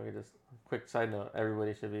 I mean, we just, quick side note,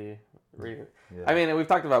 everybody should be reading it. Yeah. I mean, we've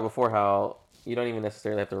talked about before how you don't even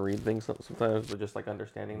necessarily have to read things sometimes, but just like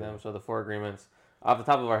understanding them. So the 4 agreements, off the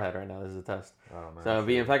top of our head right now, this is a test. Oh, man, so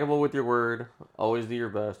be impeccable with your word, always do your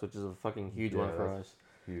best, which is a fucking huge one for us.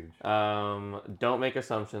 Huge. Don't make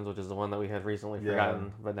assumptions, which is the one that we had recently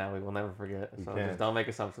forgotten, but now we will never forget. So just don't make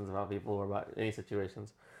assumptions about people or about any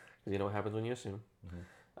situations, because you know what happens when you assume. Mm-hmm.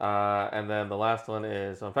 And then the last one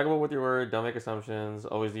is impeccable with your word, don't make assumptions,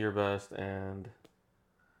 always do your best, and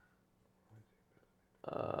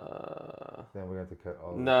then we have to cut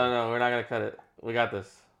all. No, we're not gonna cut it. We got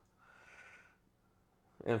this.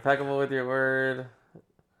 Impeccable with your word.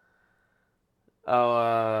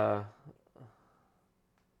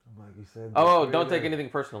 Like you said. Don't take anything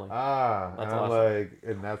personally. That's and I'm like,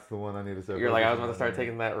 and that's the one I need to start. You're like, I was about to start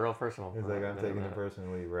taking that real personal. It's like I'm taking it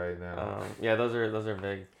personally right now. Yeah, those are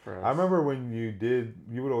big for us. I remember when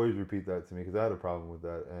you would always repeat that to me, because I had a problem with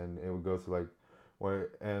that, and it would go to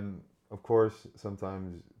like, and of course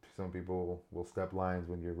sometimes some people will step lines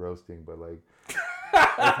when you're roasting, but like.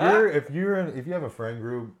 if you have a friend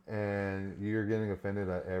group and you're getting offended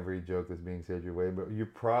at every joke that's being said your way, but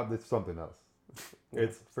it's something else.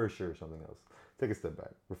 It's for sure something else. Take a step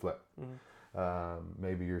back, reflect. Mm-hmm.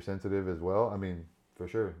 Maybe you're sensitive as well. I mean, for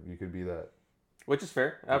sure, you could be that. Which is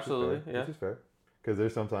fair, absolutely. Which is fair. Because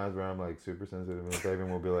there's some times where I'm like super sensitive, and David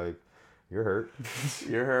will be like, "You're hurt.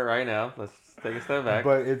 You're hurt right now. Let's take a step back."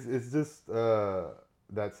 But it's just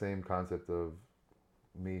that same concept of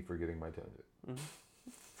me forgetting my tangent. Mm-hmm.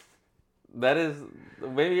 That is,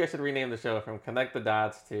 maybe I should rename the show from Connect the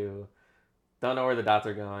Dots to don't know where the dots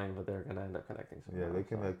are going, but they're going to end up connecting somehow. Yeah, they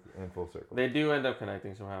connect in full circle. They do end up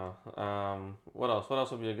connecting somehow. What else? What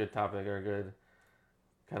else would be a good topic or a good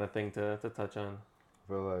kind of thing to touch on? I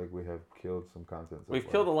feel like we have killed some content so We've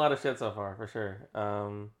far. killed a lot of shit so far, for sure.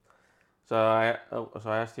 So I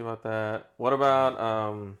asked you about that. What about...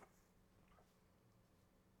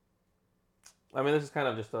 I mean, this is kind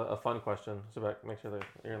of just a fun question. So make sure that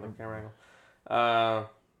you're in the camera angle.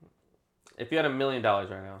 If you had $1 million right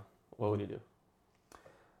now, what would you do?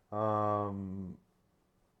 I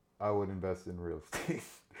would invest in real estate.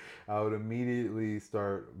 I would immediately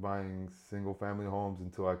start buying single-family homes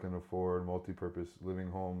until I can afford multi-purpose living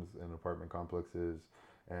homes and apartment complexes.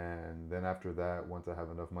 And then after that, once I have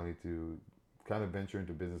enough money to kind of venture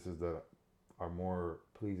into businesses that are more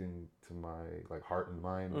pleasing to my heart and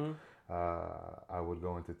mind, mm-hmm. I would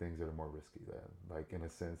go into things that are more risky then. Like, in a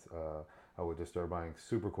sense, I would just start buying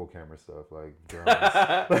super cool camera stuff, like drones.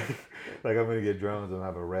 like I'm gonna get drones. I'm gonna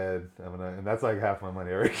have a red. And that's like half my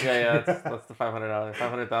money already. Yeah, that's the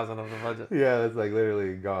 $500,000 of the budget. Yeah, that's like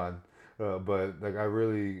literally gone. But like I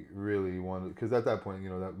really, really want to, because at that point,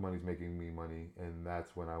 that money's making me money, and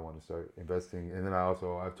that's when I want to start investing. And then I've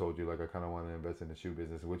told you, like, I kind of want to invest in the shoe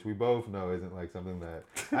business, which we both know isn't like something that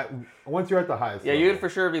once you're at the highest yeah, level, you'd for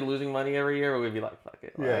sure be losing money every year, but we'd be like, fuck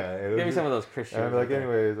it. Like, yeah, give me some of those Chris shoes. And I'd be like,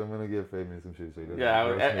 anyways, I'm gonna give Fabian some shoes. So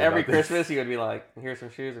every Christmas he would be like, here's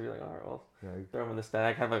some shoes. I'd be like, all right, well, Like, throw them in the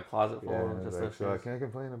stack. Have a closet full of just like, those so I shoes. can't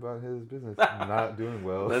complain about his business not doing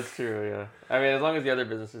well. That's true. Yeah. I mean, as long as the other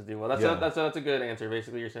businesses do well, that's a good answer.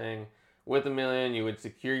 Basically, you're saying with $1 million, you would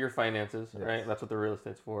secure your finances, right? That's what the real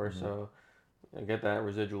estate's for. Mm-hmm. So get that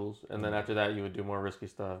residuals, and then after that, you would do more risky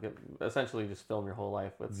stuff. Essentially, just film your whole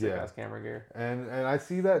life with sick ass camera gear. And I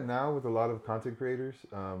see that now with a lot of content creators.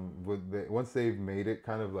 Once they've made it,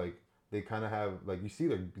 kind of like they kind of have like you see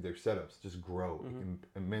their setups just grow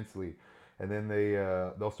immensely, and then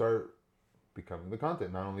they'll start becoming the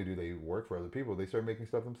content. Not only do they work for other people, they start making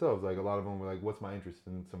stuff themselves. Like a lot of them were like, "What's my interest?"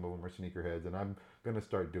 And some of them are sneakerheads, and I'm gonna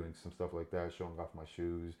start doing some stuff like that, showing off my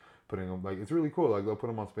shoes, putting them like it's really cool. Like they'll put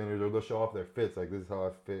them on spinners or they'll show off their fits. Like this is how I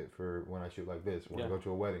fit for when I shoot like this. When I go to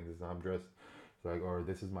a wedding, this is how I'm dressed. It's like, or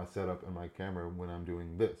this is my setup and my camera when I'm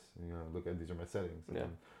doing this. You know, look at these are my settings.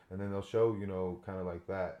 And then they'll show kind of like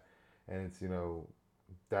that, and it's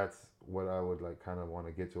that's what I would like kind of want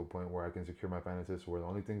to get to a point where I can secure my finances where the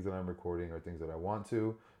only things that I'm recording are things that I want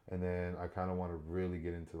to, and then I kind of want to really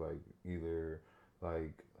get into like either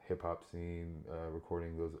like hip hop scene,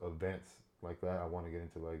 recording those events like that. I want to get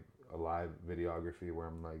into like a live videography where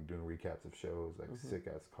I'm like doing recaps of shows, like sick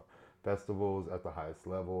ass festivals at the highest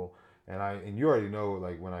level. And you already know,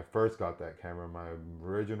 like when I first got that camera, my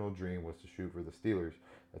original dream was to shoot for the Steelers,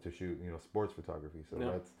 to shoot sports photography. So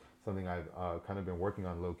that's something I've kind of been working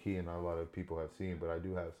on low key, and not a lot of people have seen. But I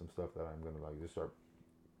do have some stuff that I'm gonna like just start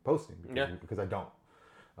posting because I don't.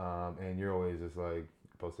 And you're always just like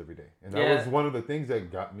post every day, and that was one of the things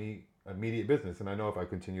that got me immediate business. And I know if I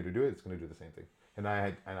continue to do it, it's gonna do the same thing. And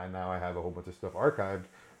now I have a whole bunch of stuff archived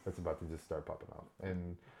that's about to just start popping off.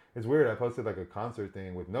 And it's weird. I posted like a concert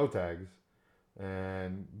thing with no tags,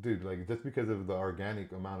 and dude, like just because of the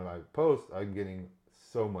organic amount of I post, I'm getting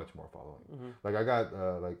so much more following. Like I got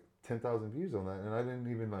like 10,000 views on that, and I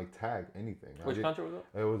didn't even like tag anything. Which concert was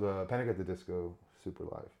it? It was Panic at the Disco Super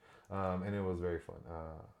Live, and it was very fun.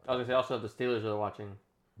 I was gonna say also the Steelers are watching.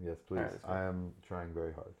 Yes, please. Right, I am trying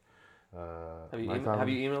very hard. Have you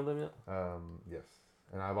emailed them yet? Yes,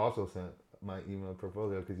 and I've also sent my email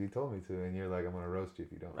portfolio because you told me to, and you're like, I'm gonna roast you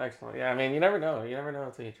if you don't. Excellent. Yeah, I mean, you never know. You never know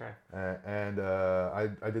until you try. And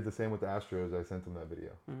I did the same with the Astros. I sent them that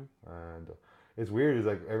video, and it's weird. It's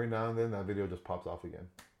like every now and then that video just pops off again.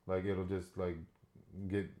 Like it'll just like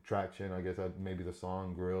get traction. I guess maybe the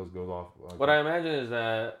song "Grills" goes off. Like, what I imagine is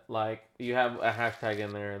that like you have a hashtag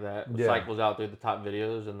in there that cycles out through the top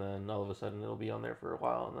videos, and then all of a sudden it'll be on there for a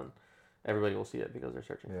while, and then everybody will see it because they're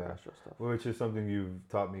searching for Astro stuff. Which is something you've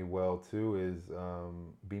taught me well too. Is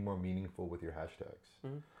be more meaningful with your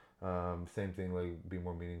hashtags. Same thing, like be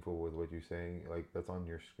more meaningful with what you're saying. Like that's on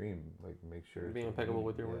your screen. Like make sure being impeccable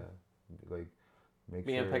with your work. Like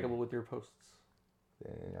being impeccable with your posts.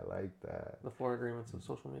 Dang, I like that. The 4 agreements of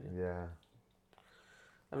social media. Yeah.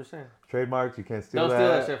 I'm just saying. Trademarks, you can't steal that. Don't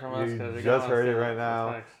steal that shit from us. You just heard it right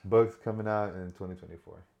now. Books coming out in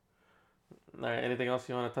 2024. All right. Anything else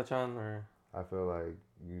you want to touch on, or? I feel like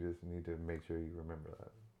you just need to make sure you remember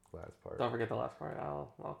that last part. Don't forget the last part.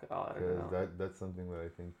 I'll edit it out. That's something that I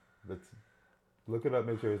think look it up.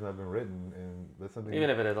 Make sure it's not been written, and that's something. Even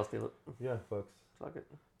if it is, I'll steal it. Yeah, fucks. Fuck it.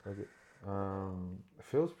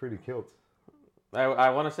 Feels pretty killed. I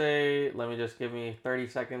want to say, let me just give me 30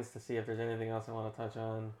 seconds to see if there's anything else I want to touch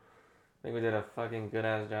on. I think we did a fucking good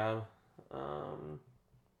ass job.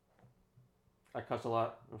 I cussed a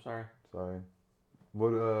lot. I'm sorry. Sorry.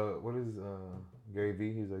 What is Gary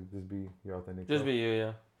Vee? He's like, just be your authentic self. Just be you,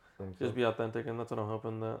 yeah. Just be authentic, and that's what I'm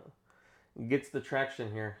hoping that gets the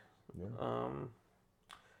traction here. Yeah.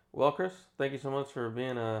 Well, Chris, thank you so much for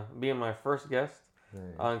being my first guest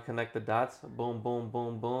on Connect the Dots. Boom, boom,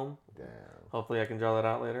 boom, boom. Damn. Hopefully I can draw that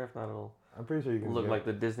out later. If not, I'm pretty sure you can look like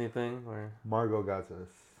the Disney thing where Margot got us.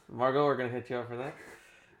 Margot, we're gonna hit you up for that.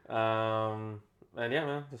 And yeah,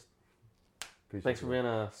 man, just thanks for being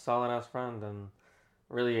a solid ass friend and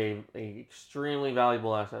really a extremely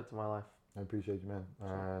valuable asset to my life. I appreciate you, man.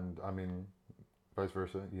 And I mean, vice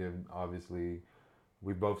versa.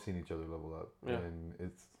 We've both seen each other level up, and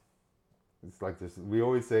it's like this. We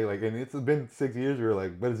always say like, and it's been 6 years. We were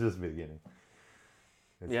like, but it's just the beginning.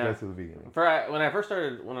 It's just the beginning. When I first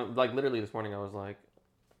started, literally this morning, I was like,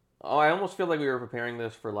 oh, I almost feel like we were preparing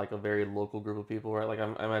this for like a very local group of people, right? Like I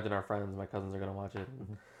imagine our friends, my cousins are gonna watch it.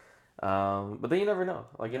 But then you never know.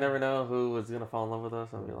 Like you never know who is gonna fall in love with us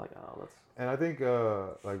and be like, oh, let's. And I think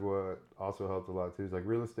like what also helped a lot too is like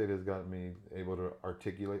real estate has gotten me able to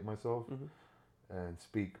articulate myself and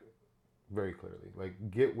speak very clearly.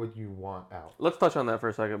 Like get what you want out. Let's touch on that for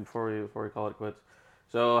a second before we call it quits.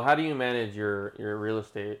 So how do you manage your real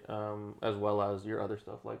estate as well as your other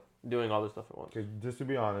stuff, like doing all this stuff at once? Okay, just to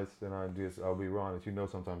be honest, and I'll be real honest.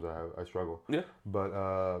 Sometimes I struggle. Yeah.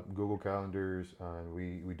 But Google Calendars, and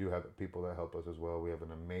we do have people that help us as well. We have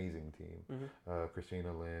an amazing team. Mm-hmm.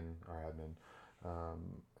 Christina, Lynn, our admin.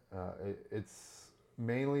 It's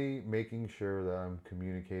mainly making sure that I'm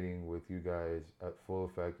communicating with you guys at full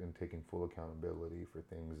effect and taking full accountability for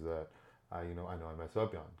things that I know I mess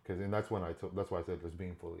up on. And that's when that's why I said, just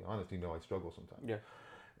being fully honest. I struggle sometimes. Yeah.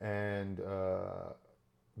 And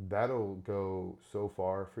that'll go so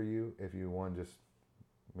far for you if you just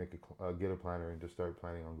get a planner and just start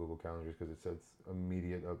planning on Google Calendars, because it sets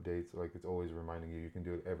immediate updates. Like, it's always reminding you. You can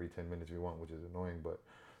do it every 10 minutes if you want, which is annoying, but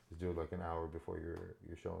just do it like an hour before your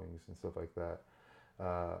showings and stuff like that.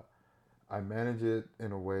 I manage it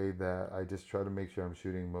in a way that I just try to make sure I'm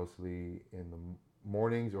shooting mostly in the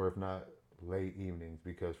mornings, or if not, late evenings,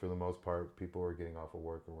 because for the most part, people are getting off of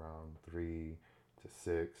work around 3 to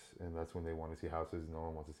 6, and that's when they want to see houses. No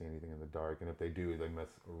one wants to see anything in the dark, and if they do, they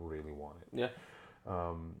must really want it. Yeah.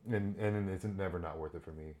 And it's never not worth it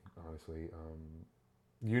for me, honestly.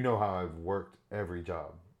 You know how I've worked every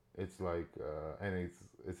job. It's like, and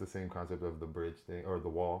it's the same concept of the bridge thing or the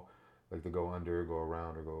wall, like the go under, go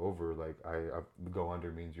around, or go over. Like the go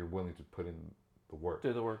under means you're willing to put in the work.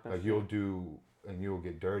 Do the work. Like you'll do, and you'll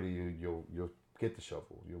get dirty. You'll get the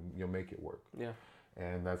shovel. You'll make it work. Yeah.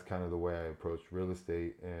 And that's kind of the way I approach real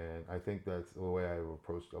estate, and I think that's the way I've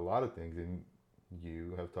approached a lot of things. And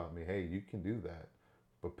you have taught me, hey, you can do that,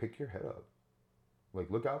 but pick your head up. Like,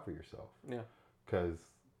 look out for yourself. Yeah. Because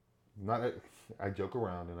I joke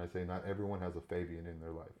around and I say not everyone has a Fabian in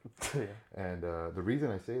their life. Yeah. And the reason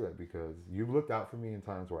I say that, because you've looked out for me in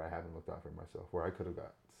times where I haven't looked out for myself, where I could have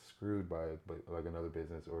got screwed by like another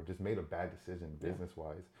business, or just made a bad decision business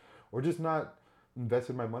wise, or just not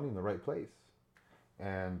invested my money in the right place.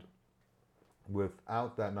 And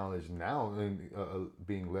without that knowledge now, and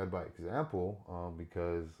being led by example,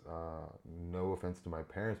 because no offense to my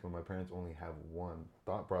parents, but my parents only have one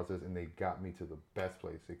thought process, and they got me to the best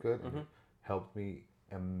place they could, and it helped me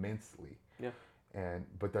immensely. Yeah.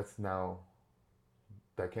 But that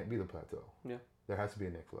can't be the plateau. Yeah. There has to be a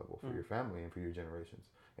next level for your family and for your generations.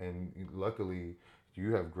 And luckily,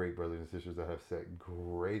 you have great brothers and sisters that have set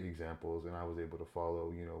great examples, and I was able to follow,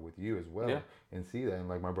 with you as well, and see that. And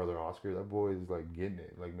like my brother Oscar, that boy is like getting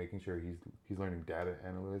it, like making sure he's learning data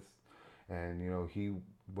analyst, and he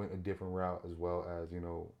went a different route as well as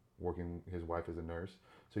working his wife as a nurse.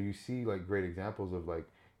 So you see like great examples of like,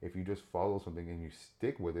 if you just follow something and you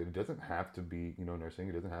stick with it, it doesn't have to be nursing,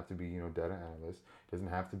 it doesn't have to be data analyst, it doesn't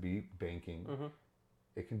have to be banking.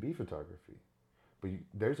 It can be photography, but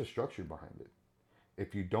there's a structure behind it.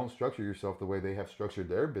 If you don't structure yourself the way they have structured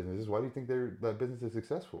their businesses, why do you think that business is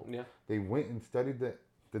successful? Yeah. They went and studied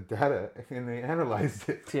the data and they analyzed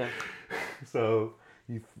it. Yeah. So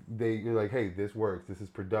you're like, hey, this works. This is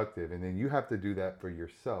productive. And then you have to do that for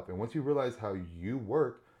yourself. And once you realize how you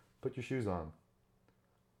work, put your shoes on.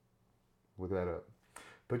 Look that up.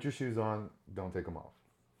 Put your shoes on. Don't take them off.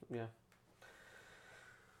 Yeah.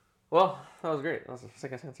 Well, that was great. That was a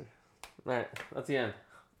sick ass answer. All right. That's the end.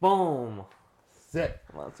 Boom. Sick.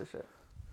 Monster shit.